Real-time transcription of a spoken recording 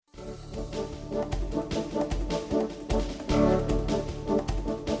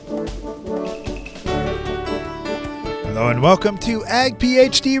and welcome to Ag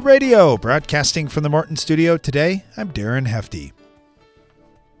PhD Radio, broadcasting from the Morton Studio. Today, I'm Darren Hefty.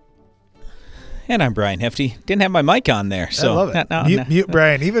 And I'm Brian Hefty. Didn't have my mic on there. So I love it. Mute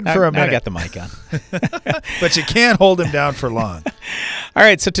Brian, even for a minute. I got the mic on. But you can't hold him down for long. All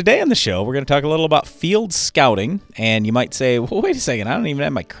right, so today on the show, we're going to talk a little about field scouting. And you might say, well, wait a second, I don't even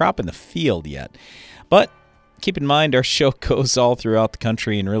have my crop in the field yet. But keep in mind, our show goes all throughout the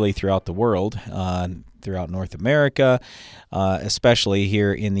country and really throughout the world, throughout North America, especially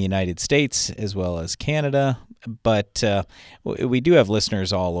here in the United States, as well as Canada. But we do have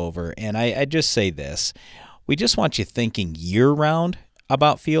listeners all over, and I just say this. We just want you thinking year-round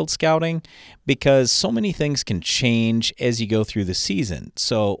about field scouting because so many things can change as you go through the season.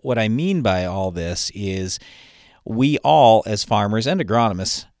 So what I mean by all this is we all, as farmers and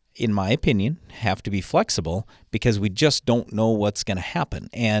agronomists, in my opinion, have to be flexible because we just don't know what's going to happen.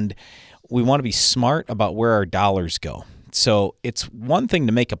 And we want to be smart about where our dollars go. So it's one thing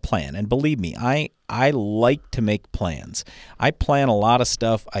to make a plan. And believe me, I like to make plans. I plan a lot of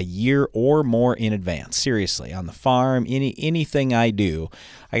stuff a year or more in advance. Seriously, on the farm, anything I do,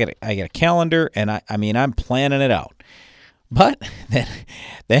 I got a calendar, and I'm planning it out. But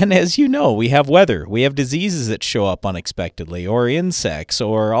then, as you know, we have weather. We have diseases that show up unexpectedly, or insects,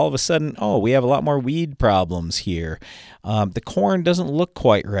 or all of a sudden, we have a lot more weed problems here. The corn doesn't look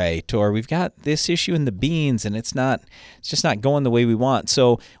quite right, or we've got this issue in the beans, and it's just not going the way we want.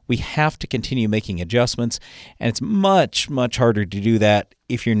 So we have to continue making adjustments, and it's much, much harder to do that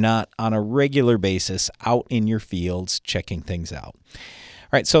if you're not on a regular basis out in your fields checking things out.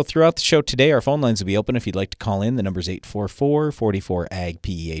 All right, so throughout the show today, our phone lines will be open if you'd like to call in. The number is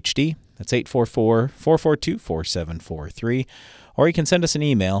 844-44-AG-PHD. That's 844-442-4743. Or you can send us an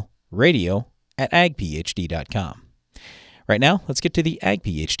email, radio@agphd.com. Right now, let's get to the Ag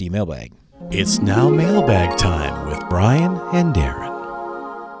PhD mailbag. It's now mailbag time with Brian and Darren.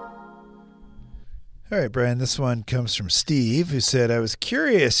 All right, Brian, this one comes from Steve, who said, I was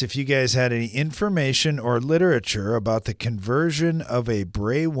curious if you guys had any information or literature about the conversion of a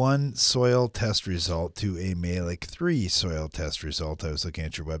Bray 1 soil test result to a Mehlich 3 soil test result. I was looking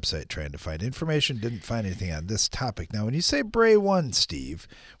at your website trying to find information, didn't find anything on this topic. Now, when you say Bray 1, Steve,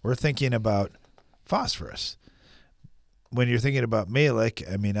 we're thinking about phosphorus. When you're thinking about Mehlich,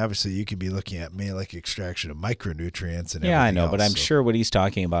 obviously you could be looking at Mehlich extraction of micronutrients and everything I know, else, but I'm sure what he's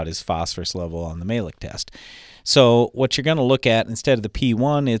talking about is phosphorus level on the Mehlich test. So what you're going to look at, instead of the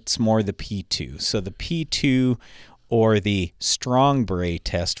P1, it's more the P2. So the P2 or the strong Bray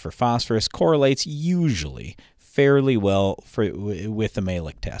test for phosphorus correlates usually fairly well with the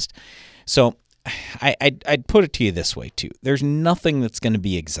Mehlich test. So I'd put it to you this way, too. There's nothing that's going to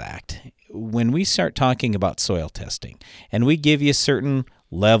be exact. When we start talking about soil testing and we give you certain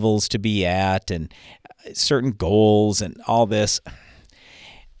levels to be at and certain goals and all this,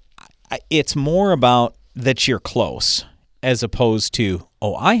 it's more about that you're close as opposed to,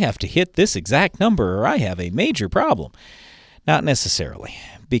 I have to hit this exact number or I have a major problem. Not necessarily,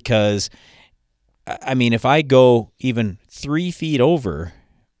 because, if I go even 3 feet over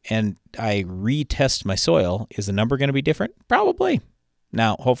and I retest my soil, is the number going to be different? Probably.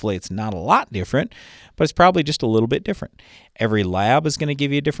 Now, hopefully it's not a lot different, but it's probably just a little bit different. Every lab is going to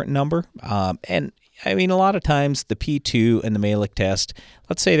give you a different number. And a lot of times the P2 and the Mehlich test,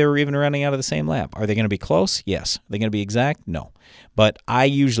 let's say they're even running out of the same lab. Are they going to be close? Yes. Are they going to be exact? No. But I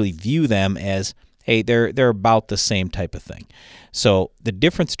usually view them as, hey, they're about the same type of thing. So the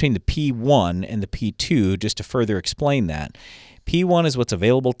difference between the P1 and the P2, just to further explain that, P1 is what's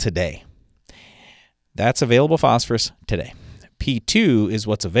available today. That's available phosphorus today. P2 is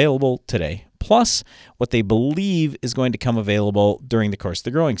what's available today, plus what they believe is going to come available during the course of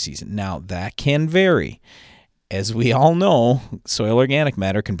the growing season. Now, that can vary. As we all know, soil organic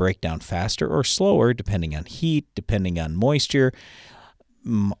matter can break down faster or slower depending on heat, depending on moisture,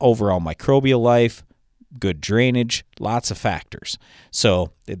 overall microbial life, good drainage, lots of factors.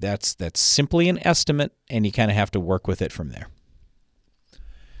 So that's simply an estimate, and you kind of have to work with it from there.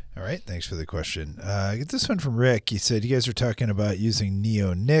 All right, thanks for the question. I get this one from Rick. He said, you guys are talking about using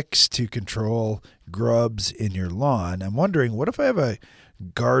neonics to control grubs in your lawn. I'm wondering, what if I have a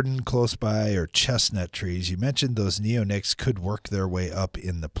garden close by or chestnut trees? You mentioned those neonics could work their way up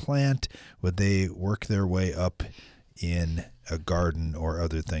in the plant. Would they work their way up in a garden or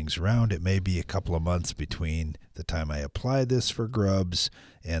other things around? It may be a couple of months between the time I apply this for grubs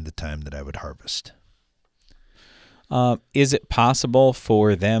and the time that I would harvest. Is it possible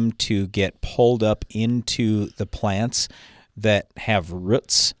for them to get pulled up into the plants that have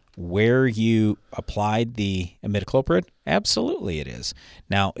roots where you applied the imidacloprid? Absolutely it is.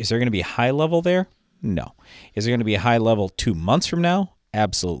 Now, is there going to be a high level there? No. Is there going to be a high level 2 months from now?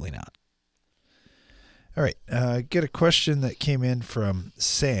 Absolutely not. All right. Get a question that came in from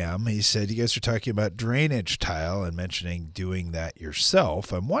Sam. He said, you guys are talking about drainage tile and mentioning doing that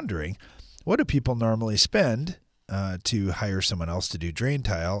yourself. I'm wondering, what do people normally spend to hire someone else to do drain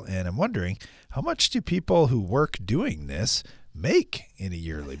tile? And I'm wondering, how much do people who work doing this make in a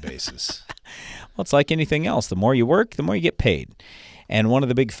yearly basis? Well, it's like anything else. The more you work, the more you get paid. And one of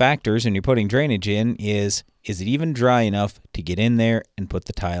the big factors when you're putting drainage in is it even dry enough to get in there and put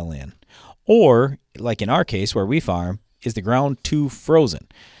the tile in? Or, like in our case where we farm, is the ground too frozen?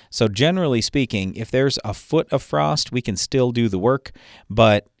 So generally speaking, if there's a foot of frost, we can still do the work.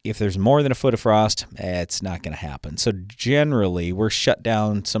 But if there's more than a foot of frost, it's not going to happen. So generally, we're shut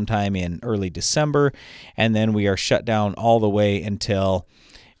down sometime in early December, and then we are shut down all the way until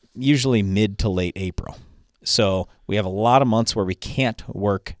usually mid to late April. So we have a lot of months where we can't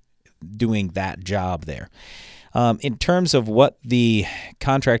work doing that job there. In terms of what the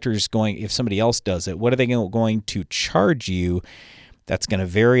contractor is going, if somebody else does it, what are they going to charge you? That's going to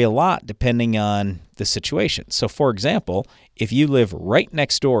vary a lot depending on the situation. So, for example, if you live right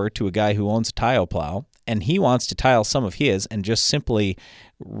next door to a guy who owns a tile plow and he wants to tile some of his and just simply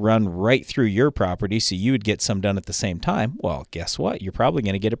run right through your property so you would get some done at the same time, well, guess what? You're probably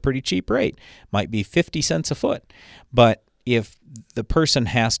going to get a pretty cheap rate. Might be 50 cents a foot. But if the person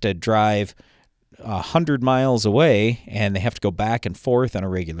has to drive 100 miles away and they have to go back and forth on a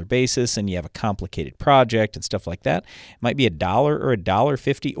regular basis and you have a complicated project and stuff like that, it might be $1 or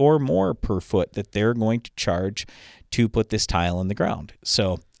 $1.50 or more per foot that they're going to charge to put this tile in the ground.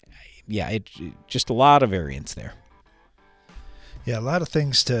 So, yeah, just a lot of variance there. Yeah, a lot of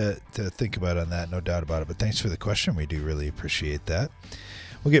things to think about on that, no doubt about it. But thanks for the question. We do really appreciate that.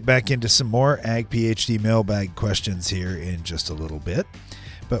 We'll get back into some more Ag PhD mailbag questions here in just a little bit.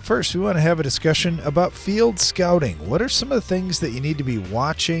 But first, we want to have a discussion about field scouting. What are some of the things that you need to be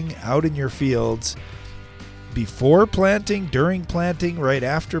watching out in your fields before planting, during planting, right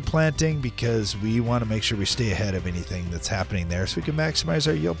after planting? Because we want to make sure we stay ahead of anything that's happening there so we can maximize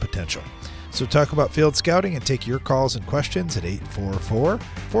our yield potential. So talk about field scouting and take your calls and questions at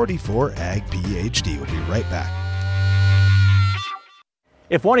 844-44-AG-PHD. We'll be right back.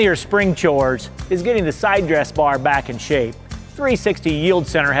 If one of your spring chores is getting the side dress bar back in shape, 360 Yield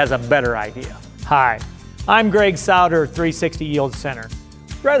Center has a better idea. Hi, I'm Greg Souter, 360 Yield Center.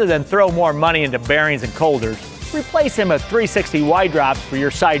 Rather than throw more money into bearings and colders, replace them with 360 Y-drops for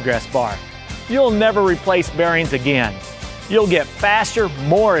your side dress bar. You'll never replace bearings again. You'll get faster,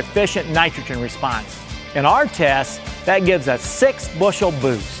 more efficient nitrogen response. In our tests, that gives a 6-bushel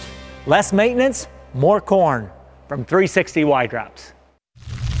boost. Less maintenance, more corn from 360 Y-drops.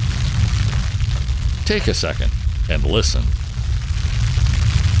 Take a second and listen.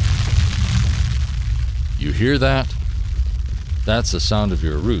 You hear that? That's the sound of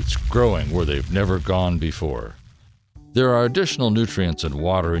your roots growing where they've never gone before. There are additional nutrients and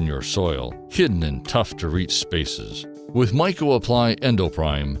water in your soil, hidden in tough-to-reach spaces. With Myco-Apply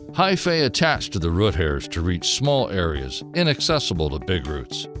Endoprime, hyphae attached to the root hairs to reach small areas inaccessible to big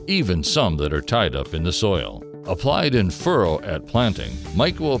roots, even some that are tied up in the soil. Applied in furrow at planting,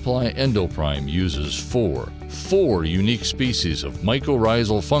 Myco-Apply Endoprime uses four unique species of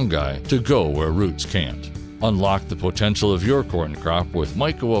mycorrhizal fungi to go where roots can't. Unlock the potential of your corn crop with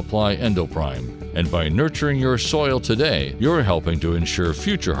Myco-Apply Endoprime, and by nurturing your soil today, you're helping to ensure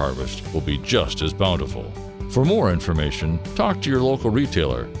future harvest will be just as bountiful. For more information, talk to your local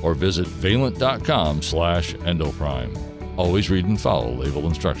retailer or visit valent.com/endoprime. Always read and follow label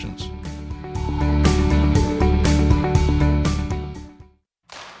instructions.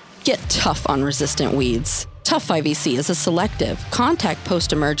 Get tough on resistant weeds. Tough 5EC is a selective, contact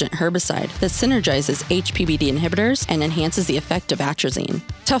post-emergent herbicide that synergizes HPBD inhibitors and enhances the effect of atrazine.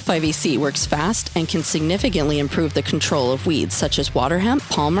 Tough 5EC works fast and can significantly improve the control of weeds such as water hemp,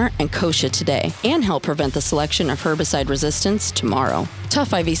 palmer, and kochia today, and help prevent the selection of herbicide resistance tomorrow.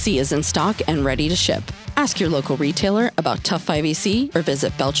 Tough 5EC is in stock and ready to ship. Ask your local retailer about Tough 5EC or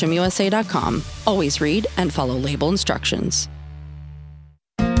visit BelchamUSA.com. Always read and follow label instructions.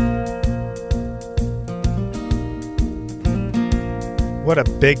 What a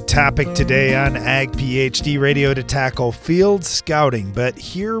big topic today on Ag PhD Radio to tackle field scouting. But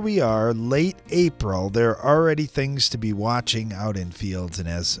here we are, late April. There are already things to be watching out in fields. And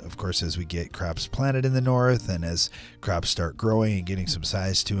as we get crops planted in the north and as crops start growing and getting some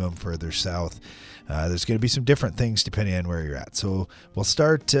size to them further south, There's going to be some different things depending on where you're at. So we'll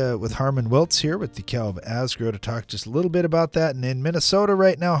start with Harmon Wiltz here with DeKalb Asgrow to talk just a little bit about that. And in Minnesota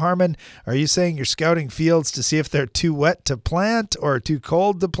right now, Harmon, are you saying you're scouting fields to see if they're too wet to plant or too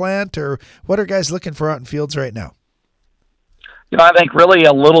cold to plant, or what are guys looking for out in fields right now? I think really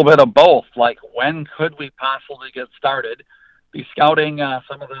a little bit of both. Like, when could we possibly get started? Be scouting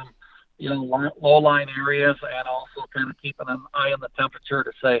some of them, low-lying areas, and also kind of keeping an eye on the temperature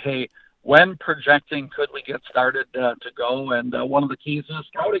to say, hey, when projecting could we get started to go? And one of the keys is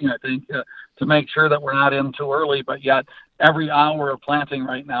scouting, I think, to make sure that we're not in too early, but yet every hour of planting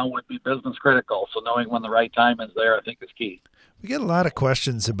right now would be business critical. So knowing when the right time is there, I think, is key. We get a lot of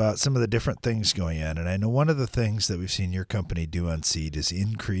questions about some of the different things going on, and I know one of the things that we've seen your company do on seed is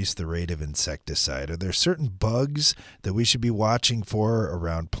increase the rate of insecticide. Are there certain bugs that we should be watching for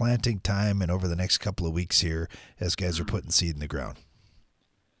around planting time and over the next couple of weeks here as guys are putting seed in the ground?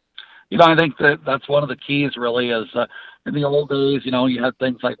 I think that's one of the keys really is in the old days, you had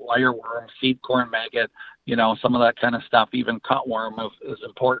things like wireworm, seed corn maggot, some of that kind of stuff, even cutworm is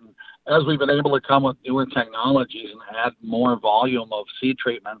important. As we've been able to come with newer technologies and add more volume of seed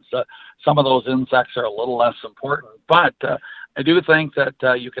treatments, some of those insects are a little less important. But I do think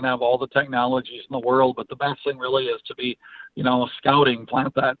that you can have all the technologies in the world, but the best thing really is to be, scouting,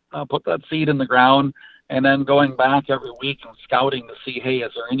 plant that, put that seed in the ground, and then going back every week and scouting to see, hey,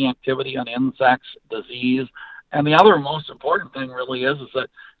 is there any activity on insects, disease? And the other most important thing really is that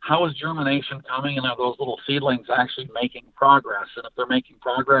how is germination coming, and are those little seedlings actually making progress? And if they're making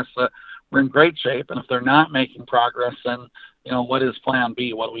progress, we're in great shape. And if they're not making progress, then, what is plan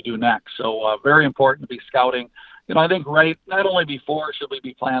B? What do we do next? So very important to be scouting. I think right, not only before should we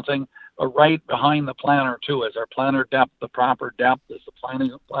be planting, but right behind the planter too. Is our planter depth the proper depth? Is the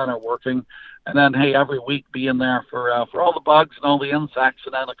planter working? And then, hey, every week be in there for all the bugs and all the insects.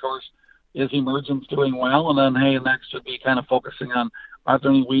 And then, of course, is emergence doing well? And then, hey, next would be kind of focusing on, are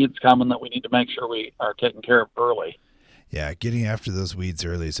there any weeds coming that we need to make sure we are taking care of early? Yeah, getting after those weeds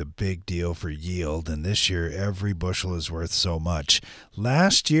early is a big deal for yield, and this year every bushel is worth so much.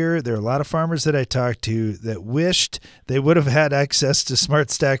 Last year, there are a lot of farmers that I talked to that wished they would have had access to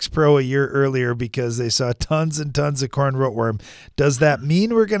SmartStax Pro a year earlier because they saw tons and tons of corn rootworm. Does that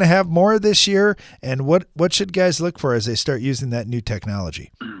mean we're going to have more this year? And what should guys look for as they start using that new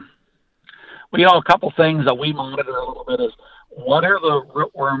technology? Well, a couple things that we monitor a little bit is, what are the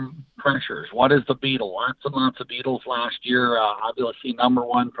rootworm pressures? What is the beetle? Lots and lots of beetles last year. Obviously, number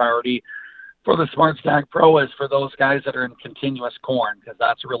one priority for the SmartStax Pro is for those guys that are in continuous corn, because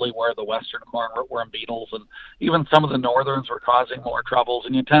that's really where the western corn rootworm beetles and even some of the northerns were causing more troubles.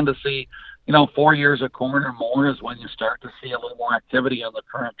 And you tend to see, 4 years of corn or more is when you start to see a little more activity on the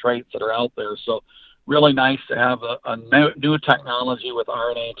current traits that are out there. So really nice to have a new technology with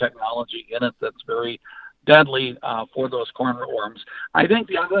RNA technology in it that's very deadly for those corn rootworms. I think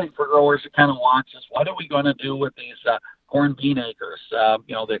the other thing for growers to kind of watch is, what are we going to do with these corn bean acres?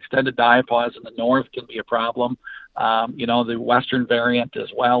 The extended diapause in the north can be a problem. The western variant as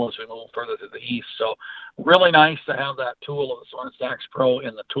well as we move further to the east. So really nice to have that tool of the SmartStax Pro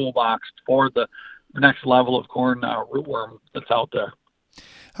in the toolbox for the next level of corn rootworm that's out there.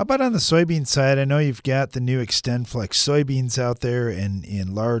 How about on the soybean side? I know you've got the new XtendFlex soybeans out there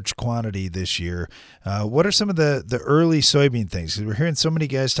in large quantity this year. What are some of the early soybean things? Because we're hearing so many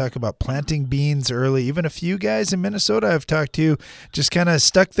guys talk about planting beans early. Even a few guys in Minnesota I've talked to just kind of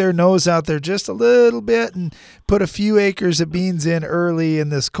stuck their nose out there just a little bit and put a few acres of beans in early in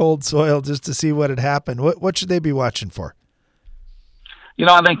this cold soil just to see what had happened. What should they be watching for?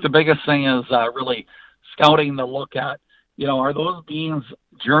 I think the biggest thing is really scouting to look at, are those beans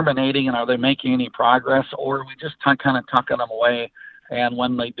germinating and are they making any progress, or are we just kind of tucking them away? And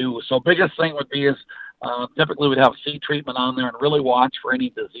when they do, so biggest thing would be is typically we'd have seed treatment on there and really watch for any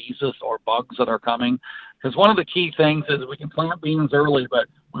diseases or bugs that are coming. Because one of the key things is we can plant beans early, but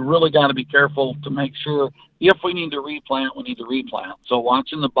we really got to be careful to make sure if we need to replant, we need to replant. So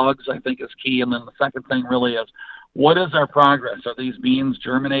watching the bugs, I think, is key. And then the second thing really is, what is our progress? Are these beans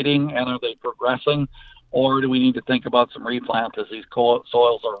germinating and are they progressing? Or do we need to think about some replant as these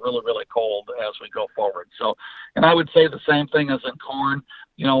soils are really, really cold as we go forward? So, and I would say the same thing as in corn.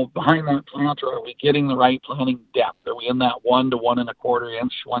 Behind that planter, are we getting the right planting depth? Are we in that 1 to 1 1/4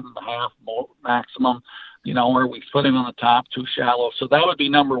 inch, 1.5 maximum? Are we putting on the top too shallow? So that would be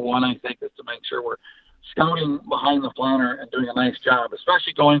number one, I think, is to make sure we're scouting behind the planter and doing a nice job,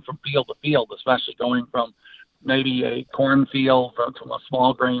 especially going from field to field, especially going from maybe a corn field from a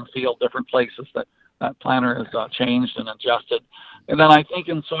small grain field, different places that planter is changed and adjusted. And then I think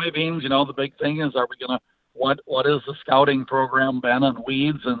in soybeans, the big thing is, are we going to, what is the scouting program been on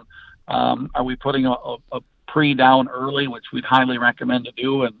weeds? And Are we putting a pre-down early, which we'd highly recommend to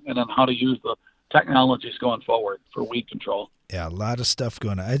do, and then how to use the technologies going forward for weed control. Yeah, a lot of stuff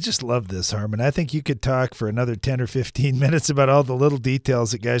going on. I just love this, Harmon. I think you could talk for another 10 or 15 minutes about all the little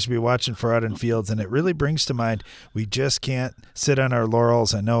details that guys should be watching for out in fields, and it really brings to mind we just can't sit on our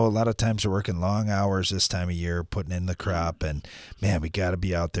laurels. I know a lot of times we're working long hours this time of year, putting in the crop, and, man, we got to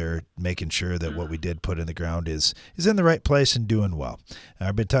be out there making sure that what we did put in the ground is in the right place and doing well.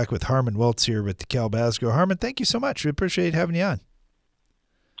 I've been talking with Harmon Wiltz here with DeKalb Asgrow. Harmon, thank you so much. We appreciate having you on.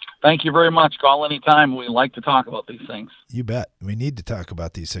 Thank you very much. Call anytime. We like to talk about these things. You bet. We need to talk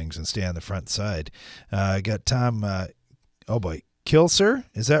about these things and stay on the front side. I got Tom, Kilser.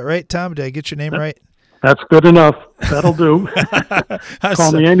 Is that right, Tom? Did I get your name right? That's good enough. That'll do.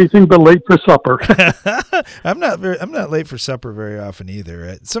 Call me anything but late for supper. I'm not late for supper very often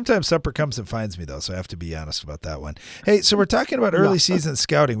either. Sometimes supper comes and finds me, though, so I have to be honest about that one. Hey, so we're talking about early season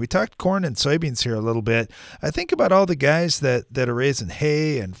scouting. We talked corn and soybeans here a little bit. I think about all the guys that are raising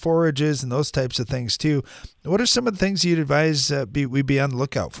hay and forages and those types of things too. What are some of the things you'd advise we be on the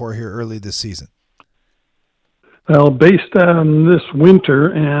lookout for here early this season? Well, based on this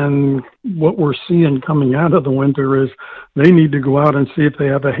winter and what we're seeing coming out of the winter is they need to go out and see if they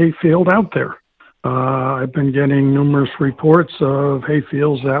have a hay field out there. I've been getting numerous reports of hay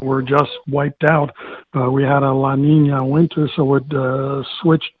fields that were just wiped out. We had a La Nina winter, so it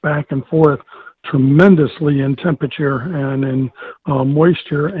switched back and forth tremendously in temperature and in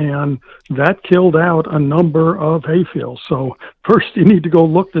moisture, and that killed out a number of hay fields. So first you need to go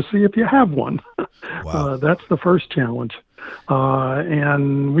look to see if you have one. Wow. That's the first challenge.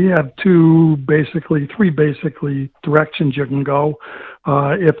 And we have three basically directions you can go.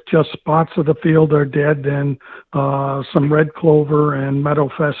 If just spots of the field are dead, then some red clover and meadow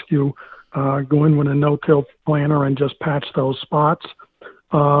fescue, go in with a no-till planter and just patch those spots.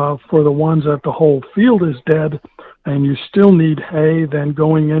 For the ones that the whole field is dead and you still need hay, then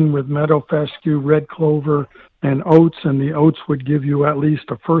going in with meadow fescue, red clover, and oats, and the oats would give you at least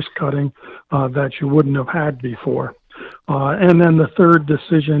a first cutting that you wouldn't have had before. And then the third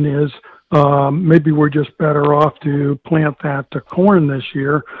decision is maybe we're just better off to plant that to corn this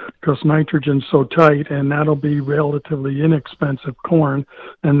year because nitrogen's so tight, and that'll be relatively inexpensive corn,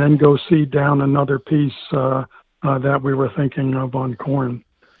 and then go seed down another piece that we were thinking of on corn.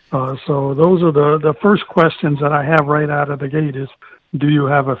 So those are the first questions that I have right out of the gate is, do you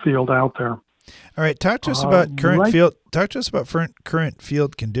have a field out there? All right, talk to us about current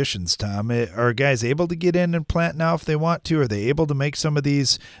field conditions, Tom. Are guys able to get in and plant now if they want to? Are they able to make some of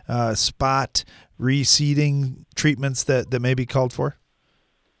these spot reseeding treatments that may be called for?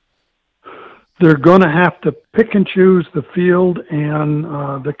 They're going to have to pick and choose the field and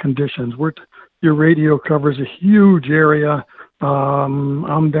the conditions. Your radio covers a huge area.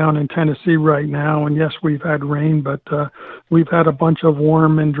 I'm down in Tennessee right now, and yes, we've had rain, but we've had a bunch of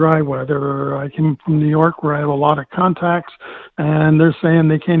warm and dry weather. I came from New York where I have a lot of contacts, and they're saying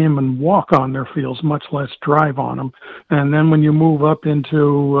they can't even walk on their fields, much less drive on them. And then when you move up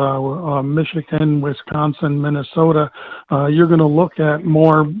into Michigan, Wisconsin, Minnesota, you're going to look at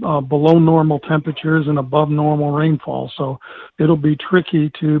more below normal temperatures and above normal rainfall. So it'll be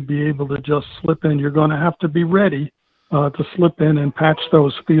tricky to be able to just slip in. You're going to have to be ready to slip in and patch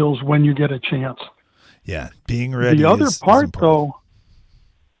those fields when you get a chance. Yeah, being ready. The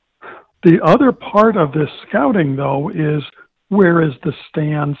other part of this scouting, though, is where is the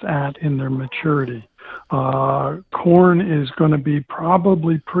stands at in their maturity? Corn is going to be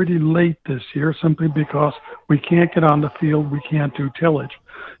probably pretty late this year simply because we can't get on the field, we can't do tillage.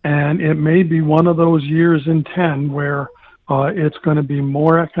 And it may be one of those years in 10 where it's going to be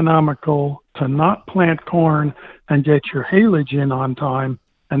more economical to not plant corn and get your haylage in on time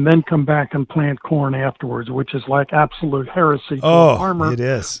and then come back and plant corn afterwards, which is like absolute heresy to a farmer. It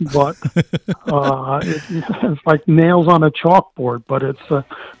is. But it's like nails on a chalkboard. But it's the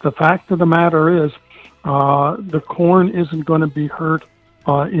fact of the matter is the corn isn't going to be hurt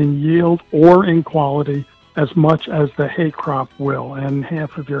in yield or in quality as much as the hay crop will. And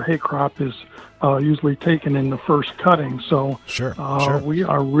half of your hay crop is usually taken in the first cutting. So sure. We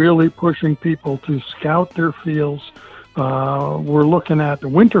are really pushing people to scout their fields. We're looking at the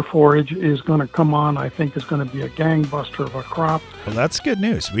winter forage is going to come on. I think is going to be a gangbuster of a crop. Well, that's good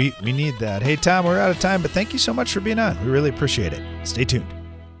news. We need that. Hey, Tom, we're out of time, but thank you so much for being on. We really appreciate it. Stay tuned.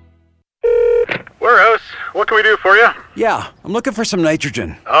 Warehouse, what can we do for you? Yeah, I'm looking for some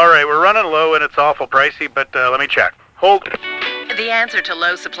nitrogen. All right, we're running low and it's awful pricey, but let me check. Hold. The answer to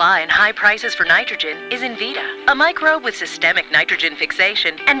low supply and high prices for nitrogen is Envita, a microbe with systemic nitrogen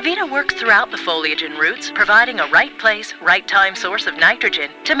fixation. Envita works throughout the foliage and roots, providing a right place, right time source of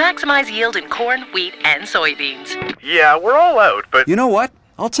nitrogen to maximize yield in corn, wheat, and soybeans. Yeah, we're all out, but... You know what?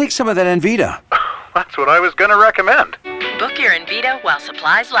 I'll take some of that Envita. That's what I was going to recommend. Book your Envita while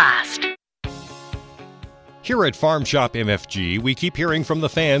supplies last. Here at Farm Shop MFG, we keep hearing from the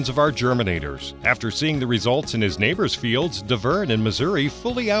fans of our germinators. After seeing the results in his neighbors' fields, DeVerne in Missouri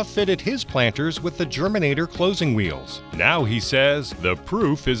fully outfitted his planters with the Germinator closing wheels. Now he says, the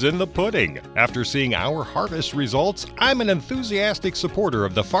proof is in the pudding. After seeing our harvest results, I'm an enthusiastic supporter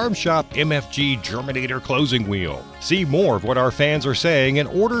of the Farm Shop MFG Germinator closing wheel. See more of what our fans are saying and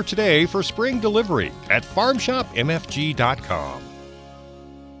order today for spring delivery at farmshopmfg.com.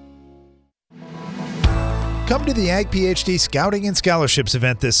 Come to the Ag PhD Scouting and Scholarships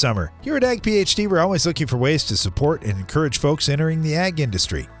event this summer. Here at Ag PhD, we're always looking for ways to support and encourage folks entering the ag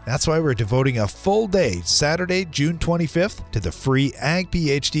industry. That's why we're devoting a full day, Saturday, June 25th, to the free Ag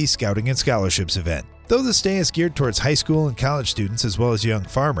PhD Scouting and Scholarships event. Though this day is geared towards high school and college students as well as young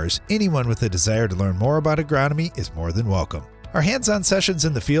farmers, anyone with a desire to learn more about agronomy is more than welcome. Our hands-on sessions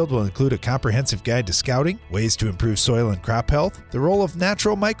in the field will include a comprehensive guide to scouting, ways to improve soil and crop health, the role of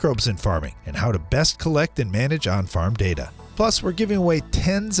natural microbes in farming, and how to best collect and manage on-farm data. Plus, we're giving away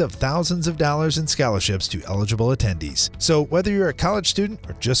tens of thousands of dollars in scholarships to eligible attendees. So whether you're a college student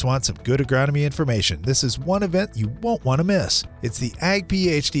or just want some good agronomy information, this is one event you won't want to miss. It's the Ag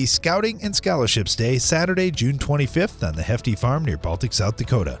PhD Scouting and Scholarships Day, Saturday, June 25th on the Hefty Farm near Baltic, South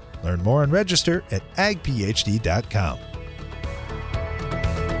Dakota. Learn more and register at agphd.com.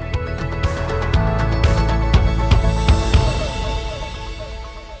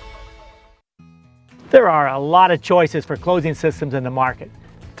 There are a lot of choices for closing systems in the market.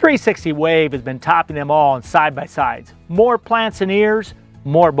 360 Wave has been topping them all in side-by-sides. More plants and ears,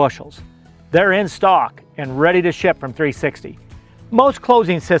 more bushels. They're in stock and ready to ship from 360. Most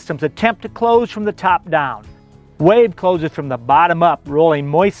closing systems attempt to close from the top down. Wave closes from the bottom up, rolling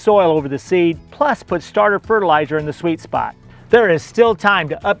moist soil over the seed, plus puts starter fertilizer in the sweet spot. There is still time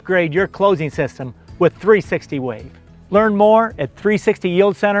to upgrade your closing system with 360 Wave. Learn more at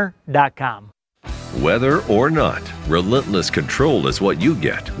 360yieldcenter.com. Weather or not, relentless control is what you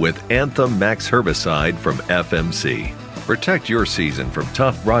get with Anthem Max Herbicide from FMC. Protect your season from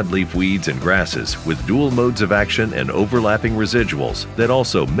tough broadleaf weeds and grasses with dual modes of action and overlapping residuals that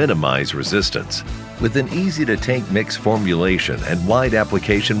also minimize resistance. With an easy-to-take mix formulation and wide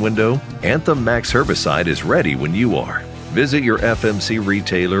application window, Anthem Max Herbicide is ready when you are. Visit your FMC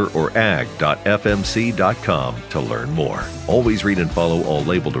retailer or ag.fmc.com to learn more. Always read and follow all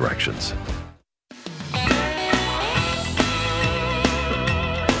label directions.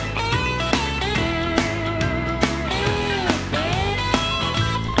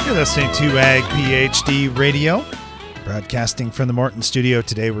 You're listening to Ag PhD Radio, broadcasting from the Morton studio.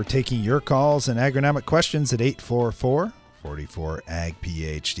 Today we're taking your calls and agronomic questions at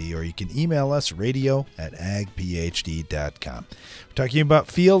 844-44-AG-PhD, or you can email us radio@agphd.com. We're talking about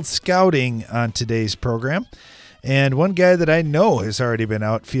field scouting on today's program, and one guy that I know has already been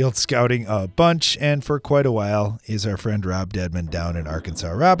out field scouting a bunch and for quite a while is our friend Rob Dedman down in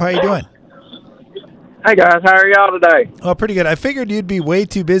Arkansas. Rob, how you doing? Hey guys, how are y'all today? Oh, pretty good. I figured you'd be way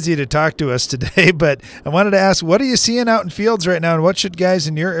too busy to talk to us today, but I wanted to ask, what are you seeing out in fields right now, and what should guys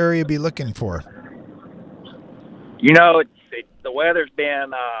in your area be looking for? You know, the weather's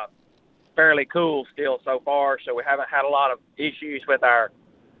been fairly cool still so far, so we haven't had a lot of issues with our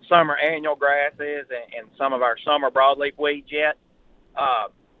summer annual grasses and some of our summer broadleaf weeds yet.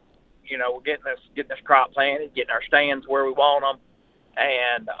 You know, we're getting this crop planted, getting our stands where we want them,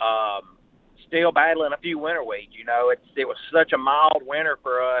 and still battling a few winter weeds. You know, it was such a mild winter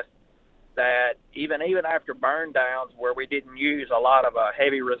for us that even after burn downs where we didn't use a lot of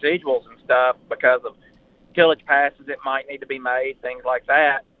heavy residuals and stuff because of tillage passes that might need to be made, things like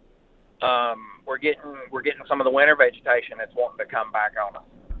that, we're getting some of the winter vegetation that's wanting to come back on us.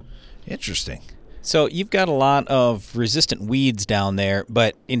 Interesting. So you've got a lot of resistant weeds down there,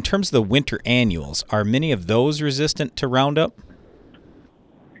 but in terms of the winter annuals, are many of those resistant to Roundup?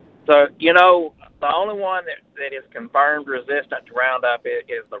 So, you know, the only one that is confirmed resistant to Roundup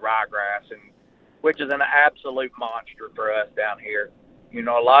is the ryegrass, which is an absolute monster for us down here. You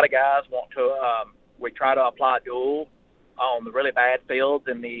know, a lot of guys want to, we try to apply dual on the really bad fields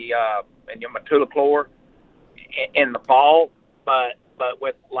in the metolachlor in the fall, but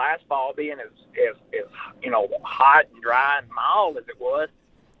with last fall being as you know, hot and dry and mild as it was,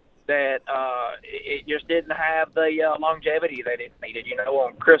 that it just didn't have the longevity that it needed. You know,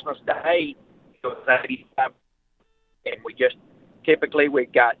 on Christmas Day, it was 85, and we just typically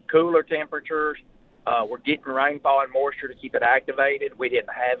we've got cooler temperatures. We're getting rainfall and moisture to keep it activated. We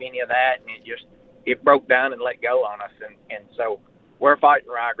didn't have any of that, and it broke down and let go on us. And so we're fighting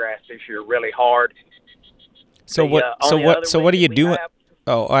ryegrass this year really hard. So what are you doing?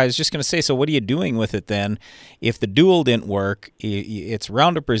 Oh, I was just going to say, so what are you doing with it then? If the dual didn't work, it's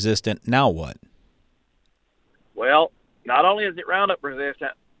Roundup resistant, now what? Well, not only is it Roundup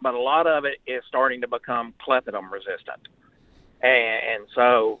resistant, but a lot of it is starting to become clethodim resistant. And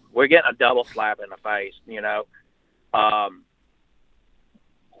so we're getting a double slap in the face, you know.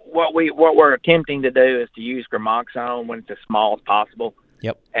 What we're attempting to do is to use gramoxone when it's as small as possible.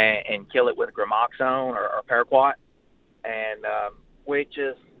 Yep. And kill it with gramoxone or paraquat. And which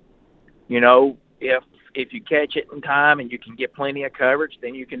is, you know, if you catch it in time and you can get plenty of coverage,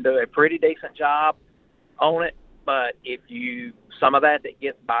 then you can do a pretty decent job on it. But if some of that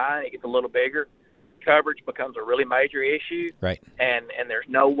gets by and it gets a little bigger, coverage becomes a really major issue. Right. And there's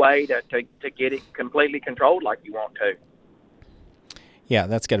no way to get it completely controlled like you want to. Yeah,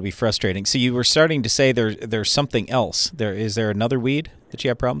 that's got to be frustrating. So you were starting to say there's something else. Is there another weed that you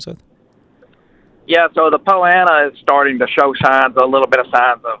have problems with? Yeah, so the Poana is starting to show a little bit of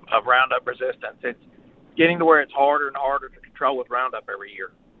signs of Roundup resistance. It's getting to where it's harder and harder to control with Roundup every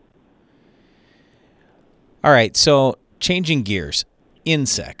year. All right, so changing gears,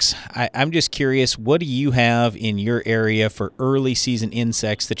 insects. I'm just curious, what do you have in your area for early season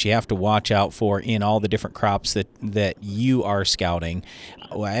insects that you have to watch out for in all the different crops that you are scouting?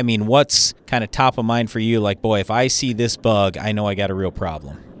 I mean, what's kind of top of mind for you? Like, boy, if I see this bug, I know I got a real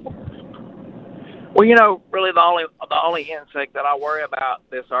problem. Well, you know, really the only insect that I worry about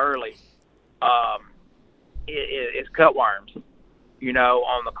this early is cutworms, you know,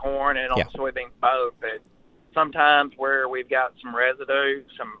 on the corn and on the soybeans both. Sometimes where we've got some residue,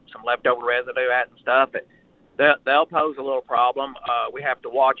 some leftover residue at and stuff, they'll pose a little problem. We have to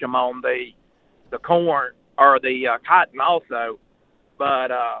watch them on the corn or the cotton also.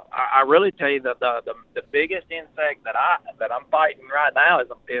 But I really tell you that the biggest insect that I'm fighting right now is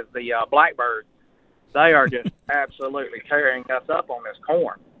the blackbird. They are just absolutely tearing us up on this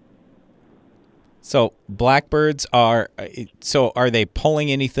corn. So blackbirds are they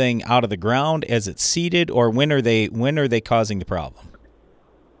pulling anything out of the ground as it's seeded, or when are they causing the problem?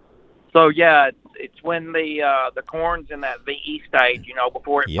 So yeah, it's when the corn's in that VE stage, you know,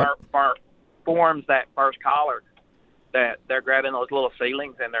 before it forms that first collar, that they're grabbing those little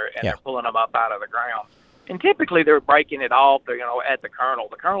seedlings and they're pulling them up out of the ground. And typically they're breaking it off, you know, at the kernel.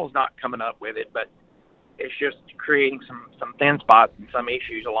 The kernel's not coming up with it, but it's just creating some thin spots and some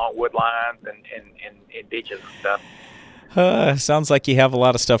issues along wood lines and ditches and stuff. Sounds like you have a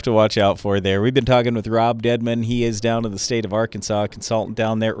lot of stuff to watch out for there. We've been talking with Rob Dedman. He is down in the state of Arkansas, consultant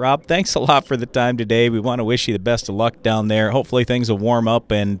down there. Rob, thanks a lot for the time today. We want to wish you the best of luck down there. Hopefully things will warm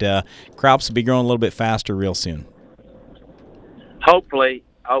up and crops will be growing a little bit faster real soon. Hopefully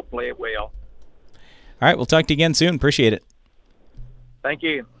it will. All right, we'll talk to you again soon. Appreciate it. Thank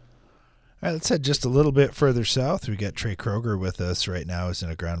you. All right, let's head just a little bit further south. We got Trey Kroger with us right now. He's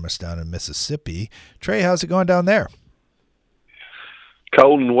an agronomist down in Mississippi. Trey, how's it going down there?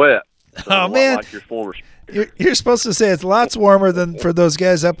 Cold and wet. Oh, man. Like your former... You're supposed to say it's lots warmer than for those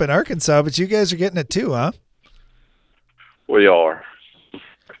guys up in Arkansas, but you guys are getting it too, huh? We are.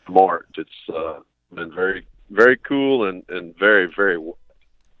 March. It's been very, very cool and very, very wet.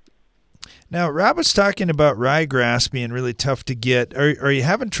 Now, Rob was talking about ryegrass being really tough to get. Are you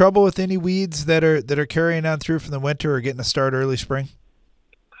having trouble with any weeds that are carrying on through from the winter or getting a start early spring?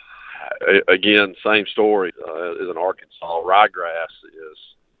 Again, same story as in Arkansas. Ryegrass is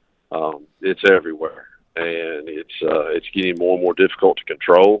it's everywhere, and it's getting more and more difficult to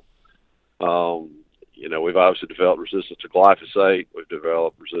control. You know, we've obviously developed resistance to glyphosate. We've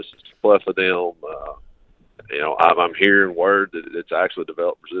developed resistance to clethodim. You know, I'm hearing word that it's actually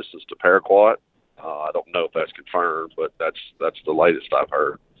developed resistance to paraquat. I don't know if that's confirmed, but that's the latest I've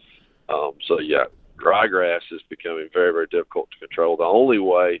heard. So yeah, ryegrass is becoming very, very difficult to control. The only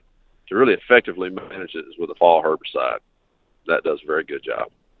way to really effectively manage it is with a fall herbicide. That does a very good job.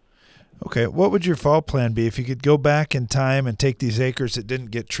 Okay, what would your fall plan be if you could go back in time and take these acres that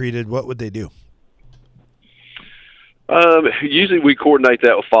didn't get treated? What would they do? Usually we coordinate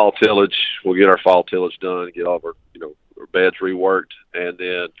that with fall tillage. We'll get our fall tillage done, get all of our, our beds reworked, and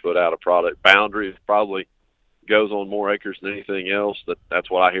then put out a product. Boundary probably goes on more acres than anything else.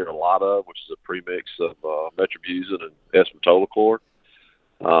 That's what I hear a lot of, which is a premix of metribuzin and S-metolachlor.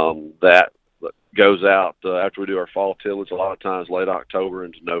 That goes out after we do our fall tillage. A lot of times late October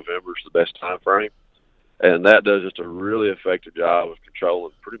into November is the best time frame. And that does just a really effective job of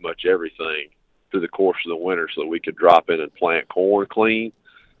controlling pretty much everything through the course of the winter so that we could drop in and plant corn clean,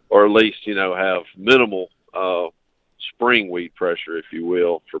 or at least, have minimal spring weed pressure, if you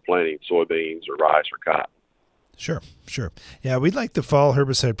will, for planting soybeans or rice or cotton. Sure. Yeah, we'd like the fall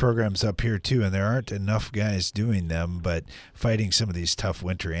herbicide programs up here too, and there aren't enough guys doing them, but fighting some of these tough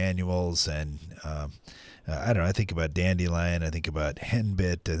winter annuals and I don't know, I think about dandelion, I think about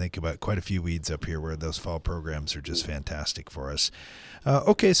henbit, I think about quite a few weeds up here where those fall programs are just fantastic for us.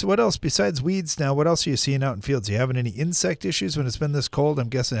 Okay, so what else besides weeds now? What else are you seeing out in fields? Are you having any insect issues when it's been this cold? I'm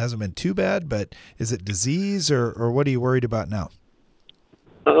guessing it hasn't been too bad, but is it disease or what are you worried about now?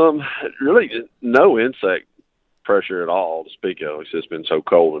 Really no insect pressure at all to speak of. It's just been so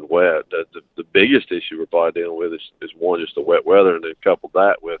cold and wet. The biggest issue we're probably dealing with is one, just the wet weather, and then couple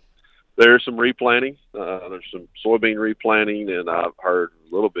that with there's some replanting. There's some soybean replanting, and I've heard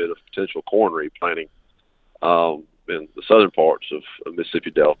a little bit of potential corn replanting in the southern parts of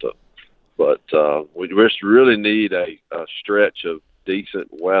Mississippi Delta. But we just really need a stretch of decent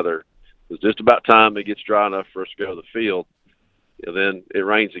weather. It's just about time it gets dry enough for us to go to the field, and then it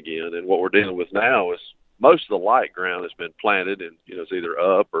rains again. And what we're dealing with now is most of the light ground has been planted, and it's either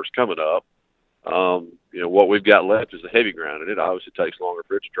up or it's coming up. What we've got left is the heavy ground, and it obviously takes longer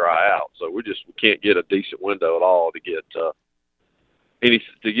for it to dry out. So we can't get a decent window at all to get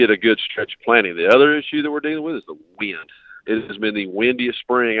a good stretch of planting. The other issue that we're dealing with is the wind. It has been the windiest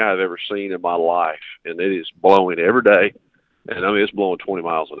spring I've ever seen in my life, and it is blowing every day. And it's blowing 20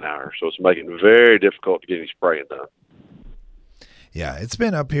 miles an hour, so it's making it very difficult to get any spraying done. Yeah, it's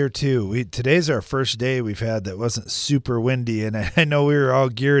been up here too. Today's our first day we've had that wasn't super windy, and I know we were all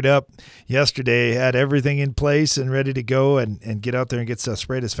geared up yesterday, had everything in place and ready to go and get out there and get stuff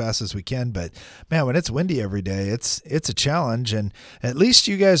sprayed as fast as we can. But man, when it's windy every day, it's a challenge. And at least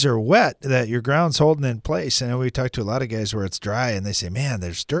you guys are wet, that your ground's holding in place. I know we talked to a lot of guys where it's dry, and they say, man,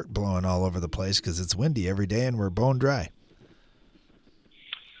 there's dirt blowing all over the place because it's windy every day and we're bone dry.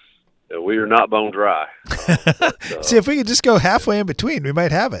 We are not bone dry. See, if we could just go halfway in between, we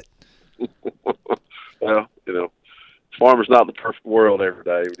might have it. Well, farmer's not the perfect world every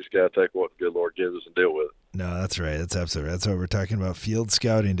day. We just got to take what the good Lord gives us and deal with it. No, that's right. That's absolutely right. That's what we're talking about. Field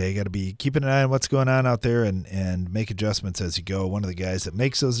scouting day. Got to be keeping an eye on what's going on out there and make adjustments as you go. One of the guys that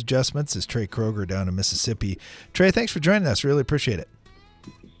makes those adjustments is Trey Kroger down in Mississippi. Trey, thanks for joining us. Really appreciate it.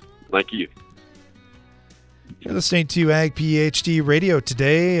 Thank you. You're listening to Ag PhD Radio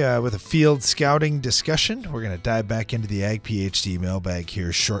today with a field scouting discussion. We're going to dive back into the Ag PhD mailbag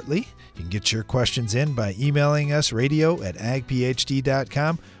here shortly. You can get your questions in by emailing us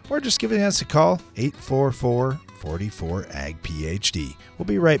radio@agphd.com or just giving us a call, 844-44-AG-PHD. We'll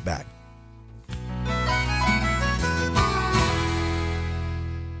be right back.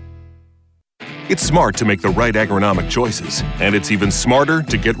 It's smart to make the right agronomic choices, and it's even smarter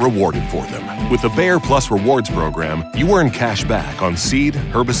to get rewarded for them. With the Bayer Plus Rewards program, you earn cash back on seed,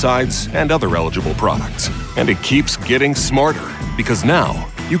 herbicides, and other eligible products. And it keeps getting smarter, because now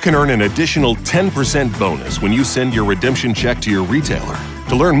you can earn an additional 10% bonus when you send your redemption check to your retailer.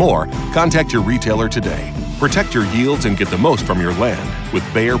 To learn more, contact your retailer today. Protect your yields and get the most from your land with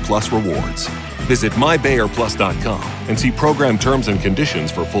Bayer Plus Rewards. Visit mybayerplus.com and see program terms and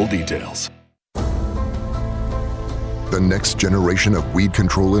conditions for full details. The next generation of weed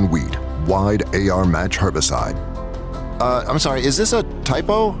control in wheat, Wide AR Match herbicide. I'm sorry, is this a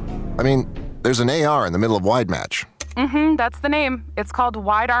typo? I mean, there's an AR in the middle of Wide Match. That's the name. It's called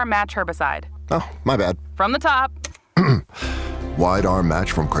Wide AR Match herbicide. Oh, my bad. From the top. Wide AR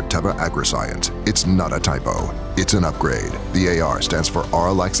Match from Corteva Agriscience. It's not a typo. It's an upgrade. The AR stands for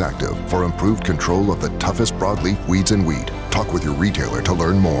RLX Active for improved control of the toughest broadleaf weeds in wheat. Talk with your retailer to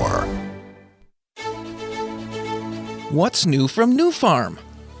learn more. What's new from New Farm?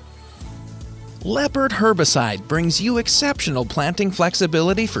 Leopard herbicide brings you exceptional planting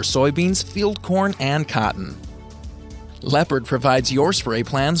flexibility for soybeans, field corn, and cotton. Leopard provides your spray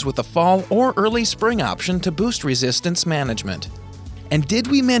plans with a fall or early spring option to boost resistance management. And did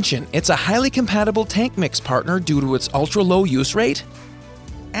we mention it's a highly compatible tank mix partner due to its ultra-low use rate?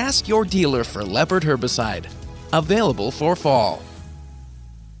 Ask your dealer for Leopard herbicide. Available for fall.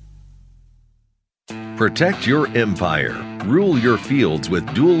 Protect your empire. Rule your fields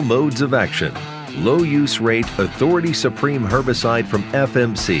with dual modes of action. Low use rate Authority Supreme herbicide from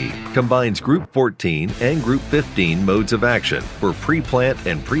FMC combines Group 14 and Group 15 modes of action for pre-plant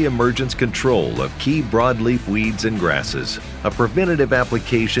and pre-emergence control of key broadleaf weeds and grasses. A preventative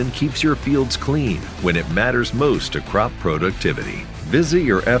application keeps your fields clean when it matters most to crop productivity. Visit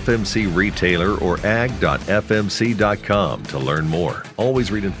your FMC retailer or ag.fmc.com to learn more.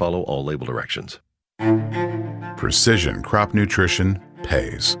 Always read and follow all label directions. Precision crop nutrition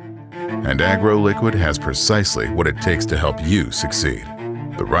pays. And AgroLiquid has precisely what it takes to help you succeed.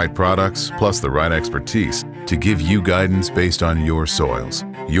 The right products plus the right expertise to give you guidance based on your soils,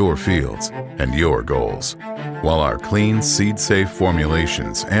 your fields, and your goals. While our clean, seed-safe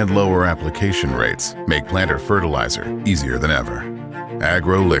formulations and lower application rates make planter fertilizer easier than ever.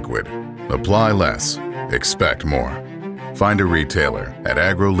 AgroLiquid. Apply less. Expect more. Find a retailer at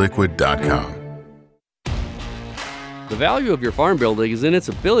agroliquid.com. The value of your farm building is in its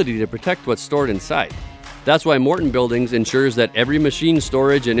ability to protect what's stored inside. That's why Morton Buildings ensures that every machine,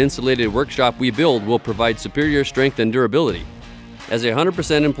 storage, and insulated workshop we build will provide superior strength and durability. As a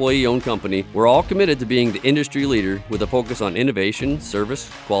 100% employee-owned company, we're all committed to being the industry leader with a focus on innovation, service,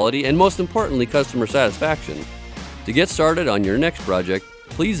 quality, and most importantly, customer satisfaction. To get started on your next project,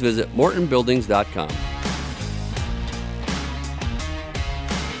 please visit mortonbuildings.com.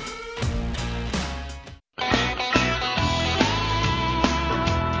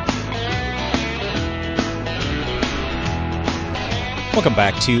 Welcome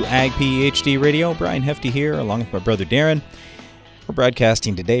back to Ag PhD Radio. Brian Hefty here, along with my brother Darren. We're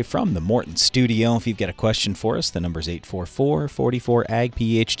broadcasting today from the Morton studio. If you've got a question for us, the number's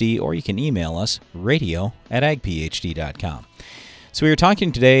 844-44-AG-PHD, or you can email us, radio@agphd.com. So we were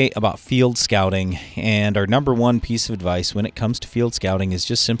talking today about field scouting, and our number one piece of advice when it comes to field scouting is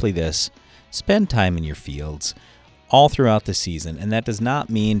just simply this: spend time in your fields all throughout the season. And that does not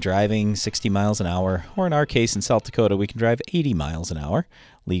mean driving 60 miles an hour, or in our case in South Dakota, we can drive 80 miles an hour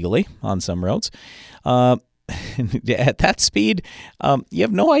legally on some roads. At that speed, you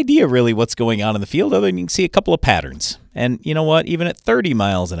have no idea really what's going on in the field, other than you can see a couple of patterns. And you know what? Even at 30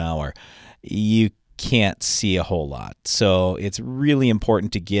 miles an hour, you can't see a whole lot. So it's really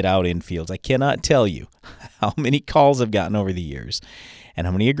important to get out in fields. I cannot tell you how many calls I've gotten over the years and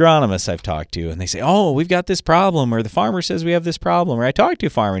how many agronomists I've talked to, and they say, oh, we've got this problem, or the farmer says we have this problem, or I talked to a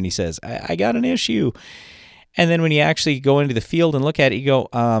farmer and he says, I got an issue. And then when you actually go into the field and look at it, you go,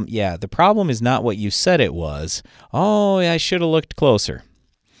 yeah, the problem is not what you said it was. Oh, I should have looked closer.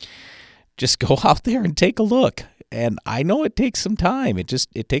 Just go out there and take a look. And I know it takes some time. It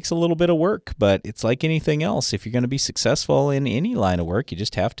takes a little bit of work, but it's like anything else. If you're going to be successful in any line of work, you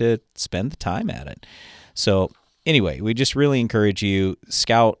just have to spend the time at it. So anyway, we just really encourage you,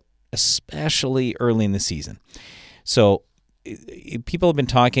 scout, especially early in the season. So people have been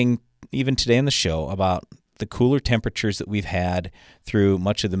talking, even today on the show, about the cooler temperatures that we've had through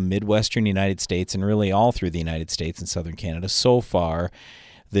much of the Midwestern United States and really all through the United States and Southern Canada so far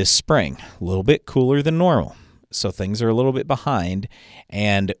this spring. A little bit cooler than normal. So things are a little bit behind.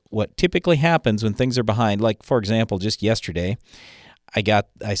 And what typically happens when things are behind, like, for example, just yesterday,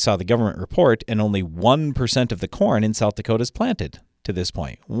 I saw the government report, and only 1% of the corn in South Dakota is planted to this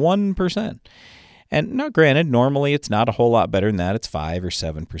point. 1%. And now, granted, normally it's not a whole lot better than that. It's 5 or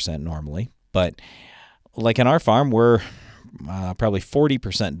 7% normally. But like in our farm, we're probably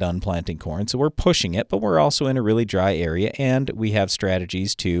 40% done planting corn. So we're pushing it, but we're also in a really dry area, and we have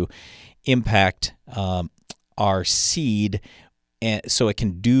strategies to impact our seed so it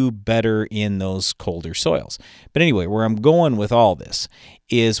can do better in those colder soils. But anyway, where I'm going with all this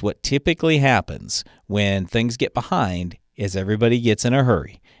is what typically happens when things get behind is everybody gets in a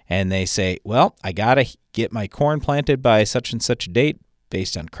hurry. And they say, well, I got to get my corn planted by such and such a date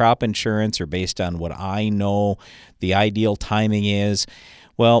based on crop insurance or based on what I know the ideal timing is.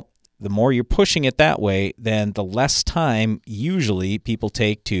 Well, the more you're pushing it that way, then the less time usually people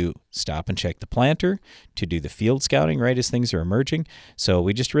take to stop and check the planter, to do the field scouting right as things are emerging. So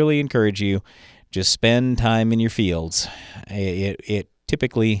we just really encourage you, just spend time in your fields. It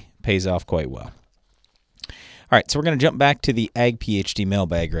typically pays off quite well. All right, so we're going to jump back to the Ag PhD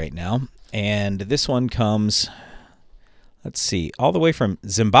mailbag right now. And this one comes, let's see, all the way from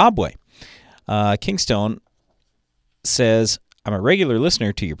Zimbabwe. Kingstone says, I'm a regular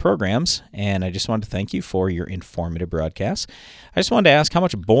listener to your programs, and I just wanted to thank you for your informative broadcasts. I just wanted to ask, how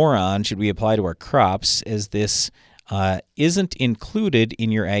much boron should we apply to our crops, as this isn't included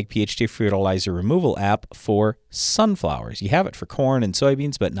in your Ag PhD fertilizer removal app for sunflowers? You have it for corn and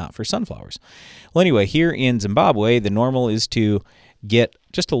soybeans, but not for sunflowers. Well, anyway, here in Zimbabwe, the normal is to get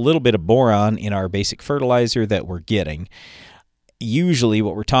just a little bit of boron in our basic fertilizer that we're getting. Usually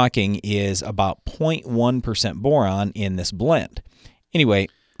what we're talking is about 0.1% boron in this blend. Anyway,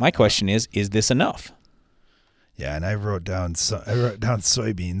 my question is this enough? Yeah, and I wrote down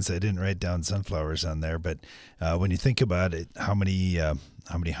soybeans. I didn't write down sunflowers on there, but when you think about it, how many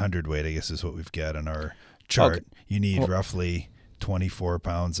hundredweight, I guess, is what we've got on our chart. Okay. You need roughly 24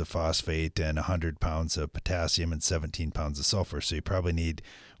 pounds of phosphate and 100 pounds of potassium and 17 pounds of sulfur. So you probably need,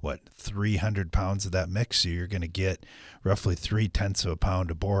 300 pounds of that mix? So you're going to get roughly 0.3 of a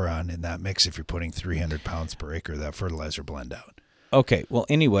pound of boron in that mix if you're putting 300 pounds per acre of that fertilizer blend out. Okay, well,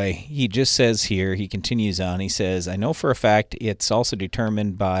 anyway, he just says here, he continues on, he says, I know for a fact it's also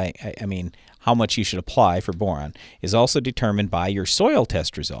determined by, how much you should apply for boron is also determined by your soil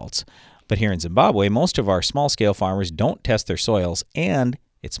test results. But here in Zimbabwe, most of our small-scale farmers don't test their soils, and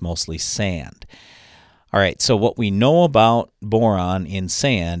it's mostly sand. All right, so what we know about boron in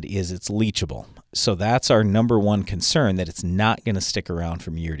sand is it's leachable. So that's our number one concern, that it's not going to stick around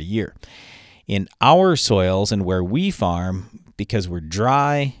from year to year. In our soils and where we farm, because we're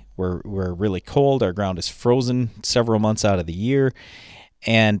dry, we're really cold, our ground is frozen several months out of the year,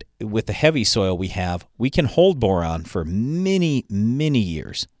 and with the heavy soil we can hold boron for many, many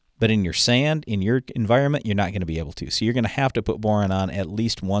years. But in your sand, in your environment, you're not going to be able to. So you're going to have to put boron on at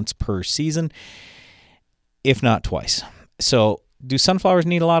least once per season, if not twice. So do sunflowers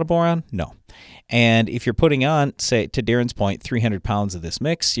need a lot of boron? No. And if you're putting on, say, to Darren's point, 300 pounds of this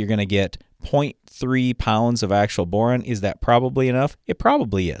mix, you're going to get 0.3 pounds of actual boron. Is that probably enough? It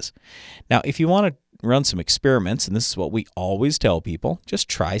probably is. Now, if you want to run some experiments, and this is what we always tell people, just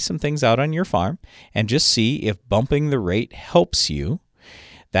try some things out on your farm and just see if bumping the rate helps you.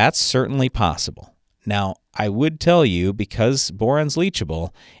 That's certainly possible. Now, I would tell you, because boron's leachable,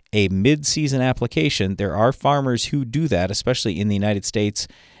 a mid-season application, there are farmers who do that, especially in the United States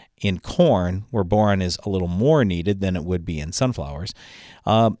in corn, where boron is a little more needed than it would be in sunflowers.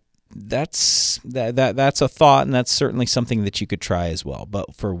 That's a thought, and that's certainly something that you could try as well.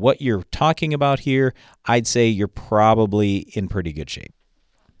 But for what you're talking about here, I'd say you're probably in pretty good shape.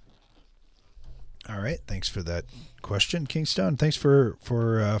 All right. Thanks for that question, Kingstone. Thanks for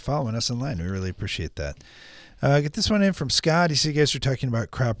following us online. We really appreciate that. Get this one in from Scott. He said you guys are talking about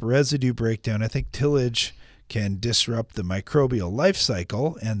crop residue breakdown. I think tillage can disrupt the microbial life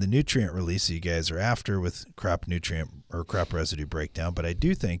cycle and the nutrient release that you guys are after with crop nutrient or crop residue breakdown. But I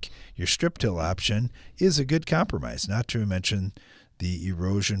do think your strip till option is a good compromise, not to mention the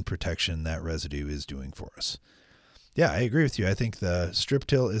erosion protection that residue is doing for us. Yeah, I agree with you. I think the strip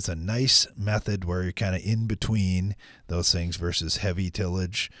till is a nice method where you're kind of in between those things versus heavy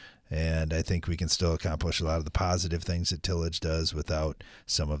tillage. And I think we can still accomplish a lot of the positive things that tillage does without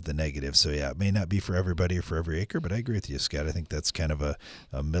some of the negatives. So, yeah, it may not be for everybody or for every acre, but I agree with you, Scott. I think that's kind of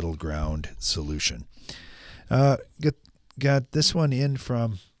a middle ground solution. Got this one in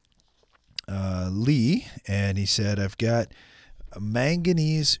from Lee, and he said, I've got a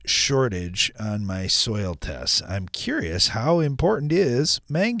manganese shortage on my soil tests. I'm curious, how important is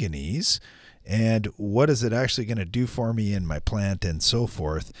manganese? And what is it actually going to do for me in my plant and so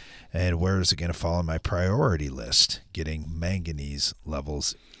forth? And where is it going to fall on my priority list, getting manganese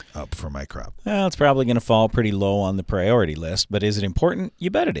levels up for my crop? Well, it's probably going to fall pretty low on the priority list, but is it important? You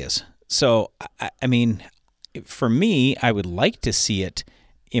bet it is. So, I mean, for me, I would like to see it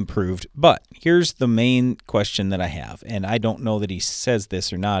improved, but here's the main question that I have, and I don't know that he says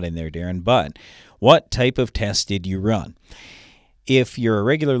this or not in there, Darren, but what type of test did you run? If you're a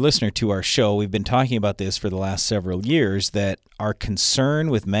regular listener to our show, we've been talking about this for the last several years, that our concern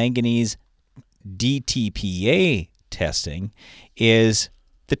with manganese DTPA testing is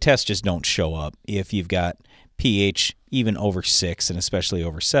the tests just don't show up. If you've got pH even over 6 and especially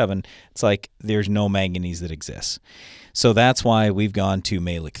over 7, it's like there's no manganese that exists. So that's why we've gone to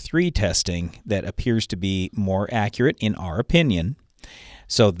Mehlich 3 testing that appears to be more accurate in our opinion.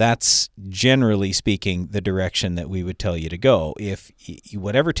 So that's, generally speaking, the direction that we would tell you to go. If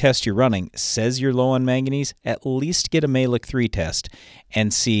whatever test you're running says you're low on manganese, at least get a Mehlich 3 test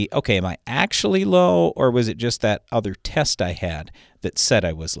and see, okay, am I actually low, or was it just that other test I had that said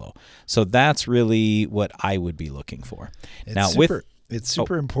I was low? So that's really what I would be looking for. It's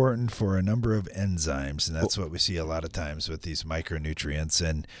super important for a number of enzymes, and that's what we see a lot of times with these micronutrients.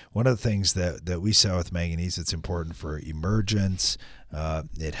 And one of the things that we saw with manganese, it's important for emergence.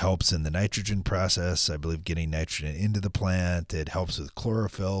 It helps in the nitrogen process, I believe, getting nitrogen into the plant. It helps with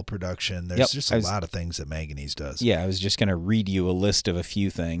chlorophyll production. There's just a lot of things that manganese does. Yeah, I was just going to read you a list of a few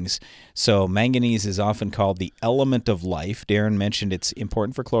things. So manganese is often called the element of life. Darren mentioned it's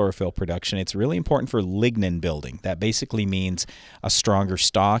important for chlorophyll production. It's really important for lignin building. That basically means a stronger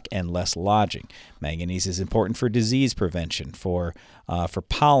stalk and less lodging. Manganese is important for disease prevention, for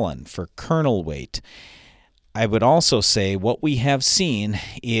pollen, for kernel weight. I would also say what we have seen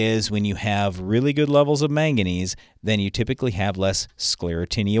is when you have really good levels of manganese, then you typically have less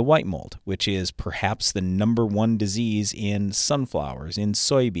Sclerotinia white mold, which is perhaps the number one disease in sunflowers, in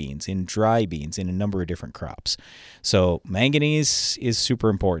soybeans, in dry beans, in a number of different crops. So manganese is super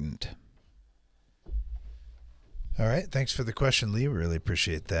important. All right. Thanks for the question, Lee. Really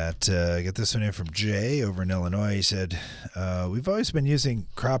appreciate that. I got this one in from Jay over in Illinois. He said, we've always been using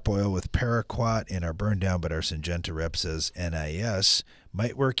crop oil with paraquat in our burn down, but our Syngenta rep says NIS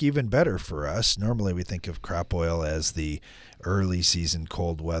might work even better for us. Normally we think of crop oil as the early season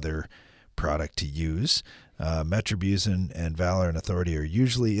cold weather product to use. Metribuzin and Valor and Authority are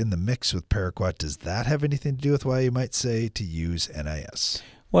usually in the mix with paraquat. Does that have anything to do with why you might say to use NIS?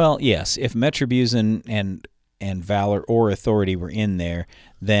 Well, yes. If Metribuzin and Valor or Authority were in there,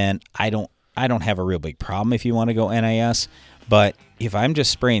 then I don't have a real big problem if you want to go NIS. But if I'm just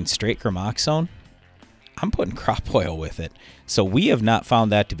spraying straight Gramoxone, I'm putting crop oil with it. So we have not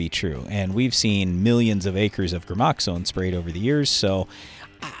found that to be true. And we've seen millions of acres of Gramoxone sprayed over the years. So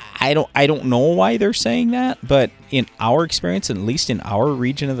I don't know why they're saying that, but in our experience, at least in our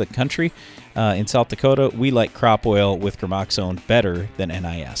region of the country, in South Dakota, we like crop oil with Gramoxone better than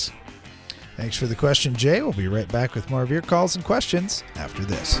NIS. Thanks for the question, Jay. We'll be right back with more of your calls and questions after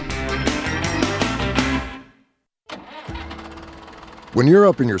this. When you're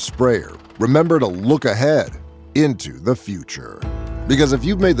up in your sprayer, remember to look ahead into the future. Because if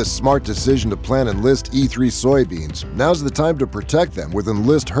you've made the smart decision to plant Enlist E3 soybeans, now's the time to protect them with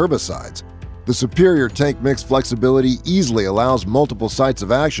Enlist herbicides. The superior tank mix flexibility easily allows multiple sites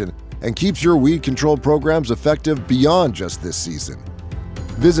of action and keeps your weed control programs effective beyond just this season.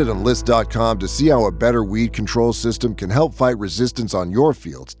 Visit Enlist.com to see how a better weed control system can help fight resistance on your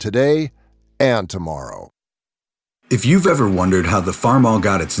fields today and tomorrow. If you've ever wondered how the Farmall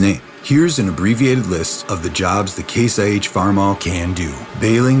got its name, here's an abbreviated list of the jobs the Case IH Farmall can do.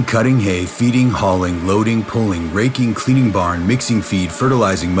 Baling, cutting hay, feeding, hauling, loading, pulling, raking, cleaning barn, mixing feed,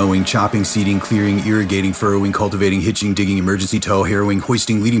 fertilizing, mowing, chopping, seeding, clearing, irrigating, furrowing, cultivating, hitching, digging, emergency tow, harrowing,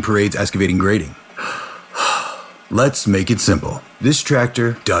 hoisting, leading parades, excavating, grading. Let's make it simple. This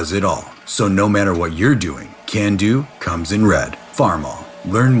tractor does it all. So no matter what you're doing, Can Do comes in red. Farmall.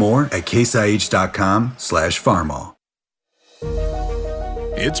 Learn more at caseih.com/farmall.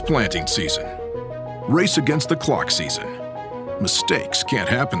 It's planting season. Race against the clock season. Mistakes can't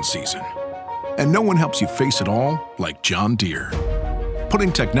happen season. And no one helps you face it all like John Deere.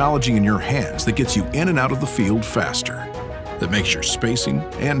 Putting technology in your hands that gets you in and out of the field faster. That makes your spacing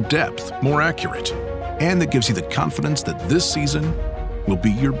and depth more accurate. And that gives you the confidence that this season will be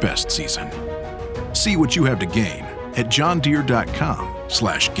your best season. See what you have to gain at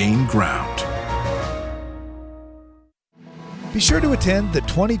johndeere.com/gain ground. Be sure to attend the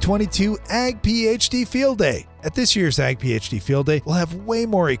 2022 Ag PhD Field Day. At this year's Ag PhD Field Day, we'll have way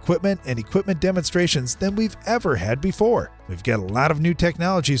more equipment and equipment demonstrations than we've ever had before. We've got a lot of new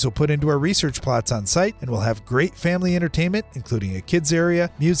technologies we'll put into our research plots on site, and we'll have great family entertainment, including a kids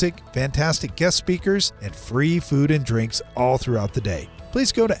area, music, fantastic guest speakers, and free food and drinks all throughout the day.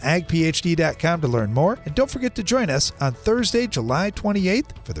 Please go to agphd.com to learn more, and don't forget to join us on Thursday, July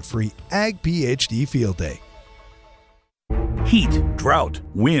 28th for the free Ag PhD Field Day. Heat, drought,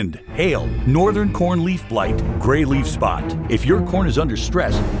 wind, hail, northern corn leaf blight, gray leaf spot. If your corn is under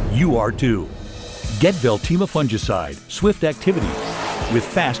stress, you are too. Get Veltima fungicide, swift activity, with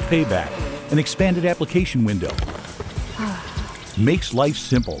fast payback, an expanded application window. Makes life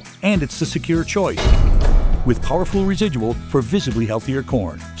simple, and it's the secure choice. With powerful residual for visibly healthier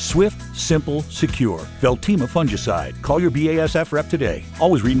corn. Swift, simple, secure. Veltima fungicide. Call your BASF rep today.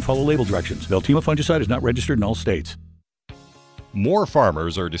 Always read and follow label directions. Veltima fungicide is not registered in all states. More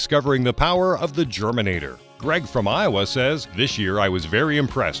farmers are discovering the power of the Germinator. Greg from Iowa says, "This year I was very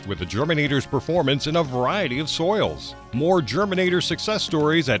impressed with the Germinator's performance in a variety of soils." More Germinator success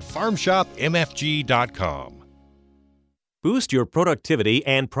stories at farmshopmfg.com. Boost your productivity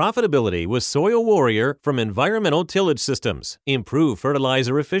and profitability with Soil Warrior from Environmental Tillage Systems. Improve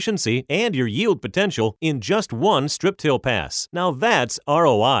fertilizer efficiency and your yield potential in just one strip till pass. Now that's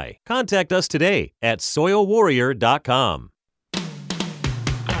ROI. Contact us today at soilwarrior.com.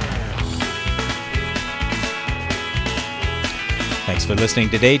 Thanks for listening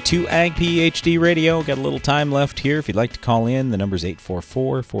today to Ag PhD Radio. Got a little time left here. If you'd like to call in, the number's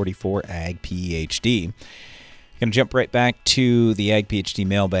 844-44-AG-PHD. Going to jump right back to the Ag PhD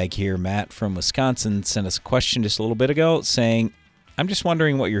mailbag here. Matt from Wisconsin sent us a question just a little bit ago saying, I'm just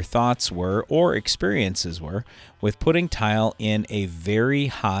wondering what your thoughts were or experiences were with putting tile in a very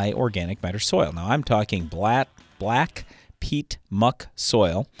high organic matter soil. Now, I'm talking black peat muck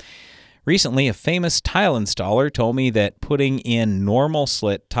soil. Recently, a famous tile installer told me that putting in normal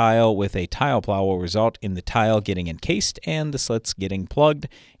slit tile with a tile plow will result in the tile getting encased and the slits getting plugged.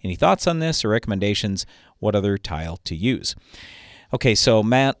 Any thoughts on this or recommendations? What other tile to use? Okay, so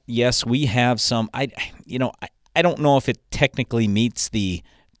Matt, yes, we have some. I don't know if it technically meets the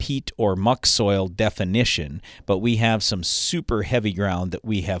peat or muck soil definition, but we have some super heavy ground that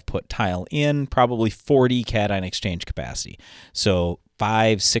we have put tile in, probably 40 cation exchange capacity. So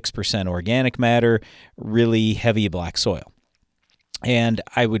 5-6% organic matter, really heavy black soil. And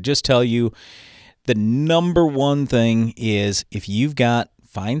I would just tell you the number one thing is if you've got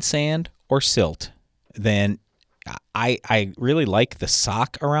fine sand or silt, then I really like the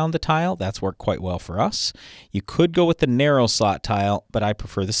sock around the tile. That's worked quite well for us. You could go with the narrow slot tile, but I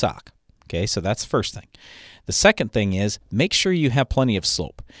prefer the sock. Okay, so that's the first thing. The second thing is make sure you have plenty of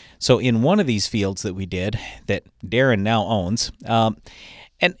slope. So in one of these fields that we did that Darren now owns,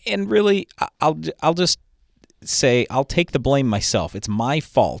 and really I'll just say I'll take the blame myself. It's my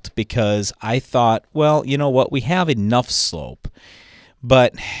fault because I thought, well, you know what, we have enough slope,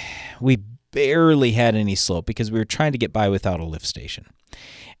 but we barely had any slope because we were trying to get by without a lift station.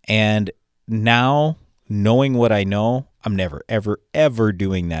 And now, knowing what I know, I'm never, ever, ever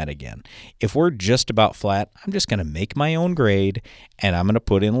doing that again. If we're just about flat, I'm just going to make my own grade and I'm going to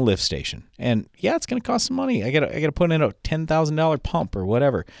put in a lift station. And yeah, it's going to cost some money. I got to put in a $10,000 pump or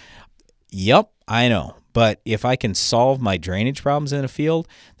whatever. Yep, I know. But if I can solve my drainage problems in a field,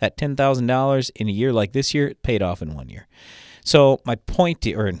 that $10,000 in a year like this year, it paid off in 1 year. So my point,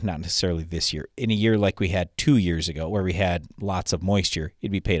 or not necessarily this year, in a year like we had 2 years ago where we had lots of moisture,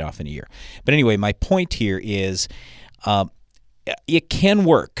 it'd be paid off in a year. But anyway, my point here is it can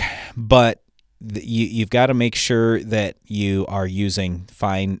work, but you've got to make sure that you are using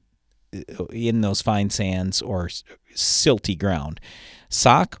in those fine sands or silty ground.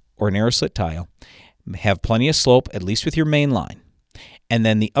 Sock or narrow slit tile, have plenty of slope, at least with your main line. And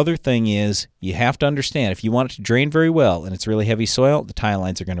then the other thing is you have to understand if you want it to drain very well and it's really heavy soil, the tile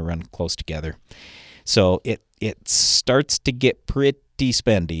lines are going to run close together. So it starts to get pretty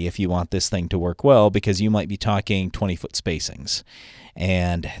spendy if you want this thing to work well because you might be talking 20-foot spacings.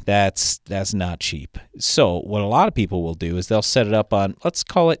 And that's not cheap. So what a lot of people will do is they'll set it up on, let's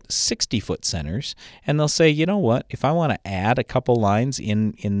call it 60-foot centers, and they'll say, you know what, if I want to add a couple lines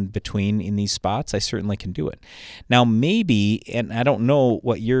in between in these spots, I certainly can do it. Now maybe, and I don't know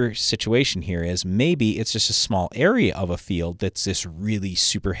what your situation here is, maybe it's just a small area of a field that's this really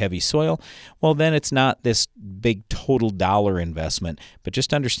super heavy soil. Well, then it's not this big total dollar investment, but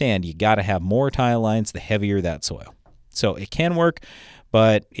just understand you got to have more tile lines the heavier that soil. So it can work,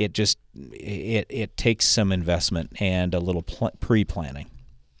 but it takes some investment and a little pre-planning.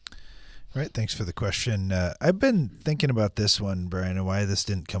 Right. Thanks for the question. I've been thinking about this one, Brian, and why this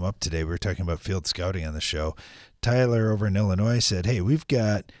didn't come up today. We were talking about field scouting on the show. Tyler over in Illinois said, hey, we've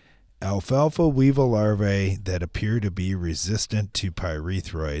got alfalfa weevil larvae that appear to be resistant to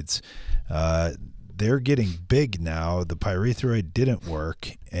pyrethroids. They're getting big now. The pyrethroid didn't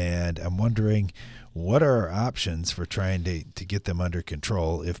work, and I'm wondering what are our options for trying to get them under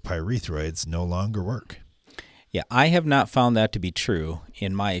control if pyrethroids no longer work? Yeah, I have not found that to be true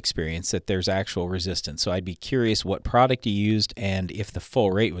in my experience, that there's actual resistance. So I'd be curious what product you used and if the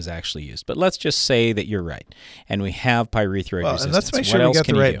full rate was actually used. But let's just say that you're right, and we have pyrethroid resistance. And let's make sure we got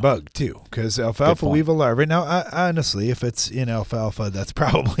the right bug, too, because alfalfa weevil larvae, now, honestly, if it's in alfalfa, that's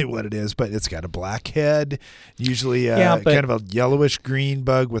probably what it is, but it's got a black head, usually kind of a yellowish-green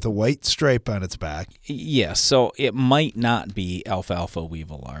bug with a white stripe on its back. Yes, so it might not be alfalfa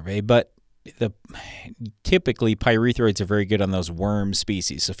weevil larvae, but typically pyrethroids are very good on those worm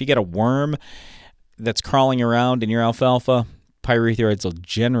species. So if you get a worm that's crawling around in your alfalfa, pyrethroids will,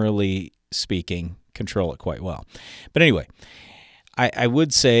 generally speaking, control it quite well. But anyway, I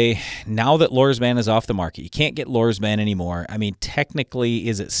would say now that Lorsban is off the market, you can't get Lorsban anymore. I mean, technically,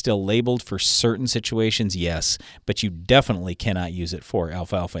 is it still labeled for certain situations? Yes, but you definitely cannot use it for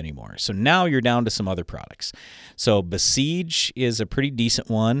alfalfa anymore. So now you're down to some other products. So Besiege is a pretty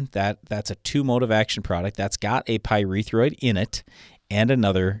decent one. That's a 2 mode of action product. That's got a pyrethroid in it and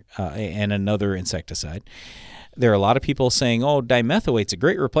another insecticide. There are a lot of people saying, oh, dimethoate's a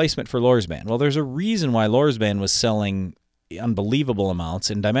great replacement for Lorsban. Well, there's a reason why Lorsban was selling unbelievable amounts,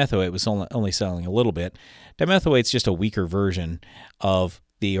 and dimethoate was only selling a little bit. Dimethoate's just a weaker version of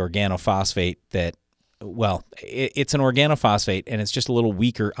the organophosphate that, well, it's an organophosphate, and it's just a little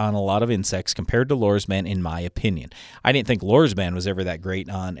weaker on a lot of insects compared to Lorsban, in my opinion. I didn't think Lorsban was ever that great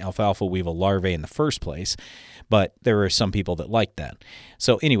on alfalfa weevil larvae in the first place, but there are some people that like that.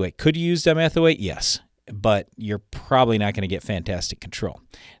 So anyway, could you use dimethoate? Yes. but you're probably not going to get fantastic control.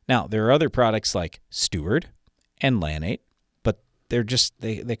 Now, there are other products like Steward and Lanate, but they're just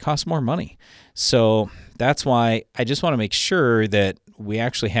they cost more money. So that's why I just want to make sure that we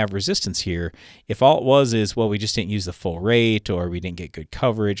actually have resistance here. If all it was is, well, we just didn't use the full rate, or we didn't get good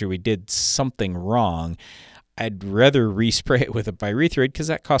coverage, or we did something wrong, I'd rather respray it with a pyrethroid because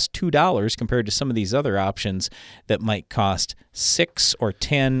that costs $2 compared to some of these other options that might cost $6 or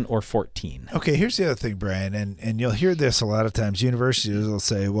 $10 or $14. Okay, here's the other thing, Brian, and you'll hear this a lot of times. Universities will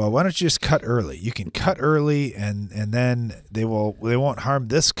say, well, why don't you just cut early? You can cut early, and then they won't harm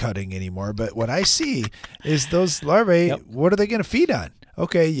this cutting anymore. But what I see is those larvae, what are they going to feed on?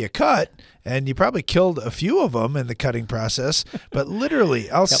 Okay, you cut, and you probably killed a few of them in the cutting process, but literally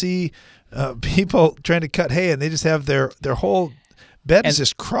I'll see people trying to cut hay, and they just have their whole bed is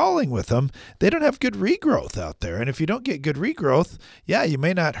just crawling with them. They don't have good regrowth out there. And if you don't get good regrowth, you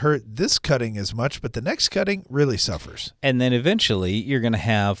may not hurt this cutting as much, but the next cutting really suffers. And then eventually you're going to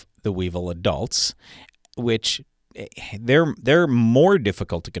have the weevil adults, which they're more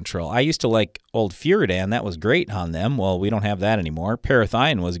difficult to control. I used to like old Furidan. That was great on them. Well, we don't have that anymore.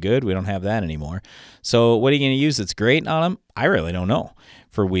 Parathion was good. We don't have that anymore. So what are you going to use that's great on them? I really don't know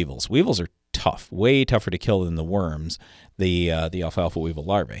for weevils. Weevils are tough, way tougher to kill than the worms, the alfalfa weevil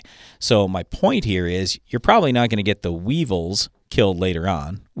larvae. So my point here is you're probably not going to get the weevils killed later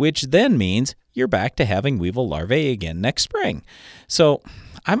on, which then means you're back to having weevil larvae again next spring. So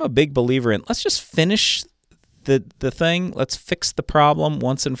I'm a big believer in let's just finish the thing. Let's fix the problem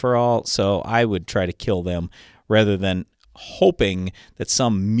once and for all. So I would try to kill them rather than hoping that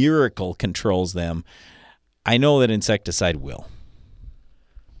some miracle controls them. I know that insecticide will.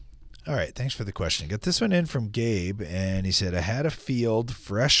 All right, thanks for the question. Got this one in from Gabe, and he said, I had a field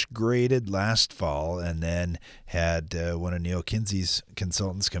fresh graded last fall and then had one of Neil Kinsey's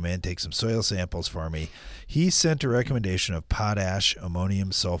consultants come in, take some soil samples for me. He sent a recommendation of potash,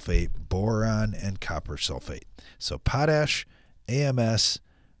 ammonium sulfate, boron, and copper sulfate. So potash, AMS,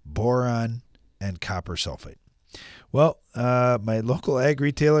 boron, and copper sulfate. Well, my local ag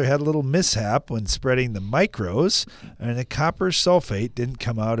retailer had a little mishap when spreading the micros, and the copper sulfate didn't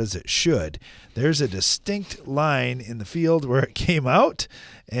come out as it should. There's a distinct line in the field where it came out,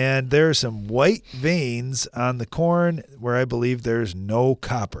 and there are some white veins on the corn where I believe there's no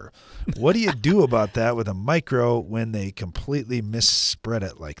copper. What do you do about that with a micro when they completely misspread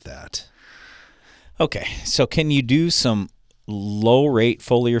it like that? Okay, so can you do some low-rate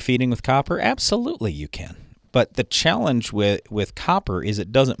foliar feeding with copper? Absolutely you can. But the challenge with copper is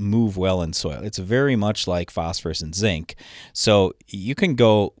it doesn't move well in soil. It's very much like phosphorus and zinc. So you can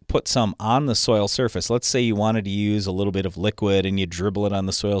go put some on the soil surface. Let's say you wanted to use a little bit of liquid and you dribble it on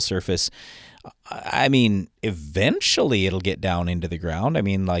the soil surface. I mean, eventually it'll get down into the ground. I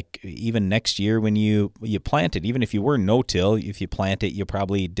mean, like even next year when you plant it, even if you were no-till, if you plant it, you'll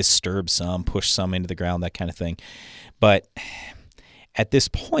probably disturb some, push some into the ground, that kind of thing. But at this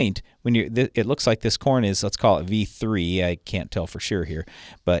point, when it looks like this corn is, let's call it V3. I can't tell for sure here,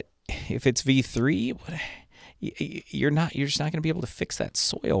 but if it's V3, you're just not going to be able to fix that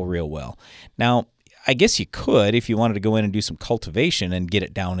soil real well. Now, I guess you could if you wanted to go in and do some cultivation and get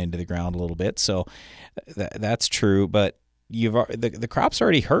it down into the ground a little bit. So that's true, but the crop's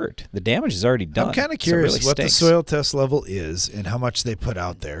already hurt. The damage is already done. I'm kind of curious what the soil test level is and how much they put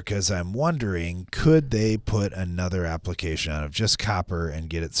out there, because I'm wondering, could they put another application on of just copper and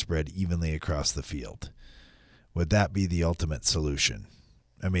get it spread evenly across the field? Would that be the ultimate solution?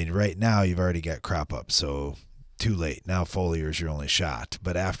 I mean, right now you've already got crop up, so too late. Now foliar is your only shot.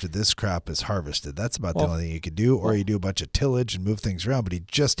 But after this crop is harvested, that's about the only thing you could do, or you do a bunch of tillage and move things around, but he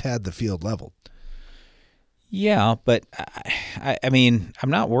just had the field leveled. Yeah, but I mean, I'm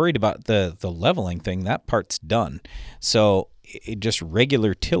not worried about the leveling thing. That part's done. So just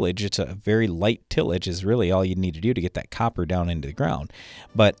regular tillage, it's a very light tillage, is really all you need to do to get that copper down into the ground.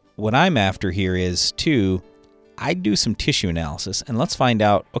 But what I'm after here is, I'd do some tissue analysis, and let's find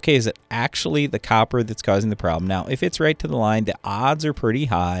out, okay, is it actually the copper that's causing the problem? Now, if it's right to the line, the odds are pretty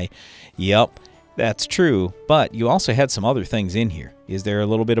high. Yep, that's true, but you also had some other things in here. Is there a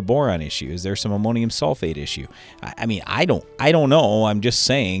little bit of boron issue? Is there some ammonium sulfate issue? I mean, I don't know. I'm just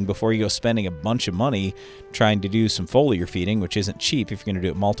saying, before you go spending a bunch of money trying to do some foliar feeding, which isn't cheap if you're going to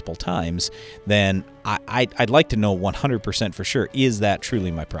do it multiple times, then I'd like to know 100% for sure, is that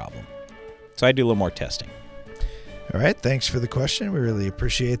truly my problem? So I do a little more testing. All right, thanks for the question. We really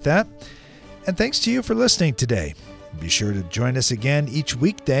appreciate that. And thanks to you for listening today. Be sure to join us again each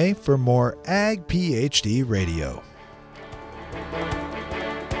weekday for more Ag PhD Radio.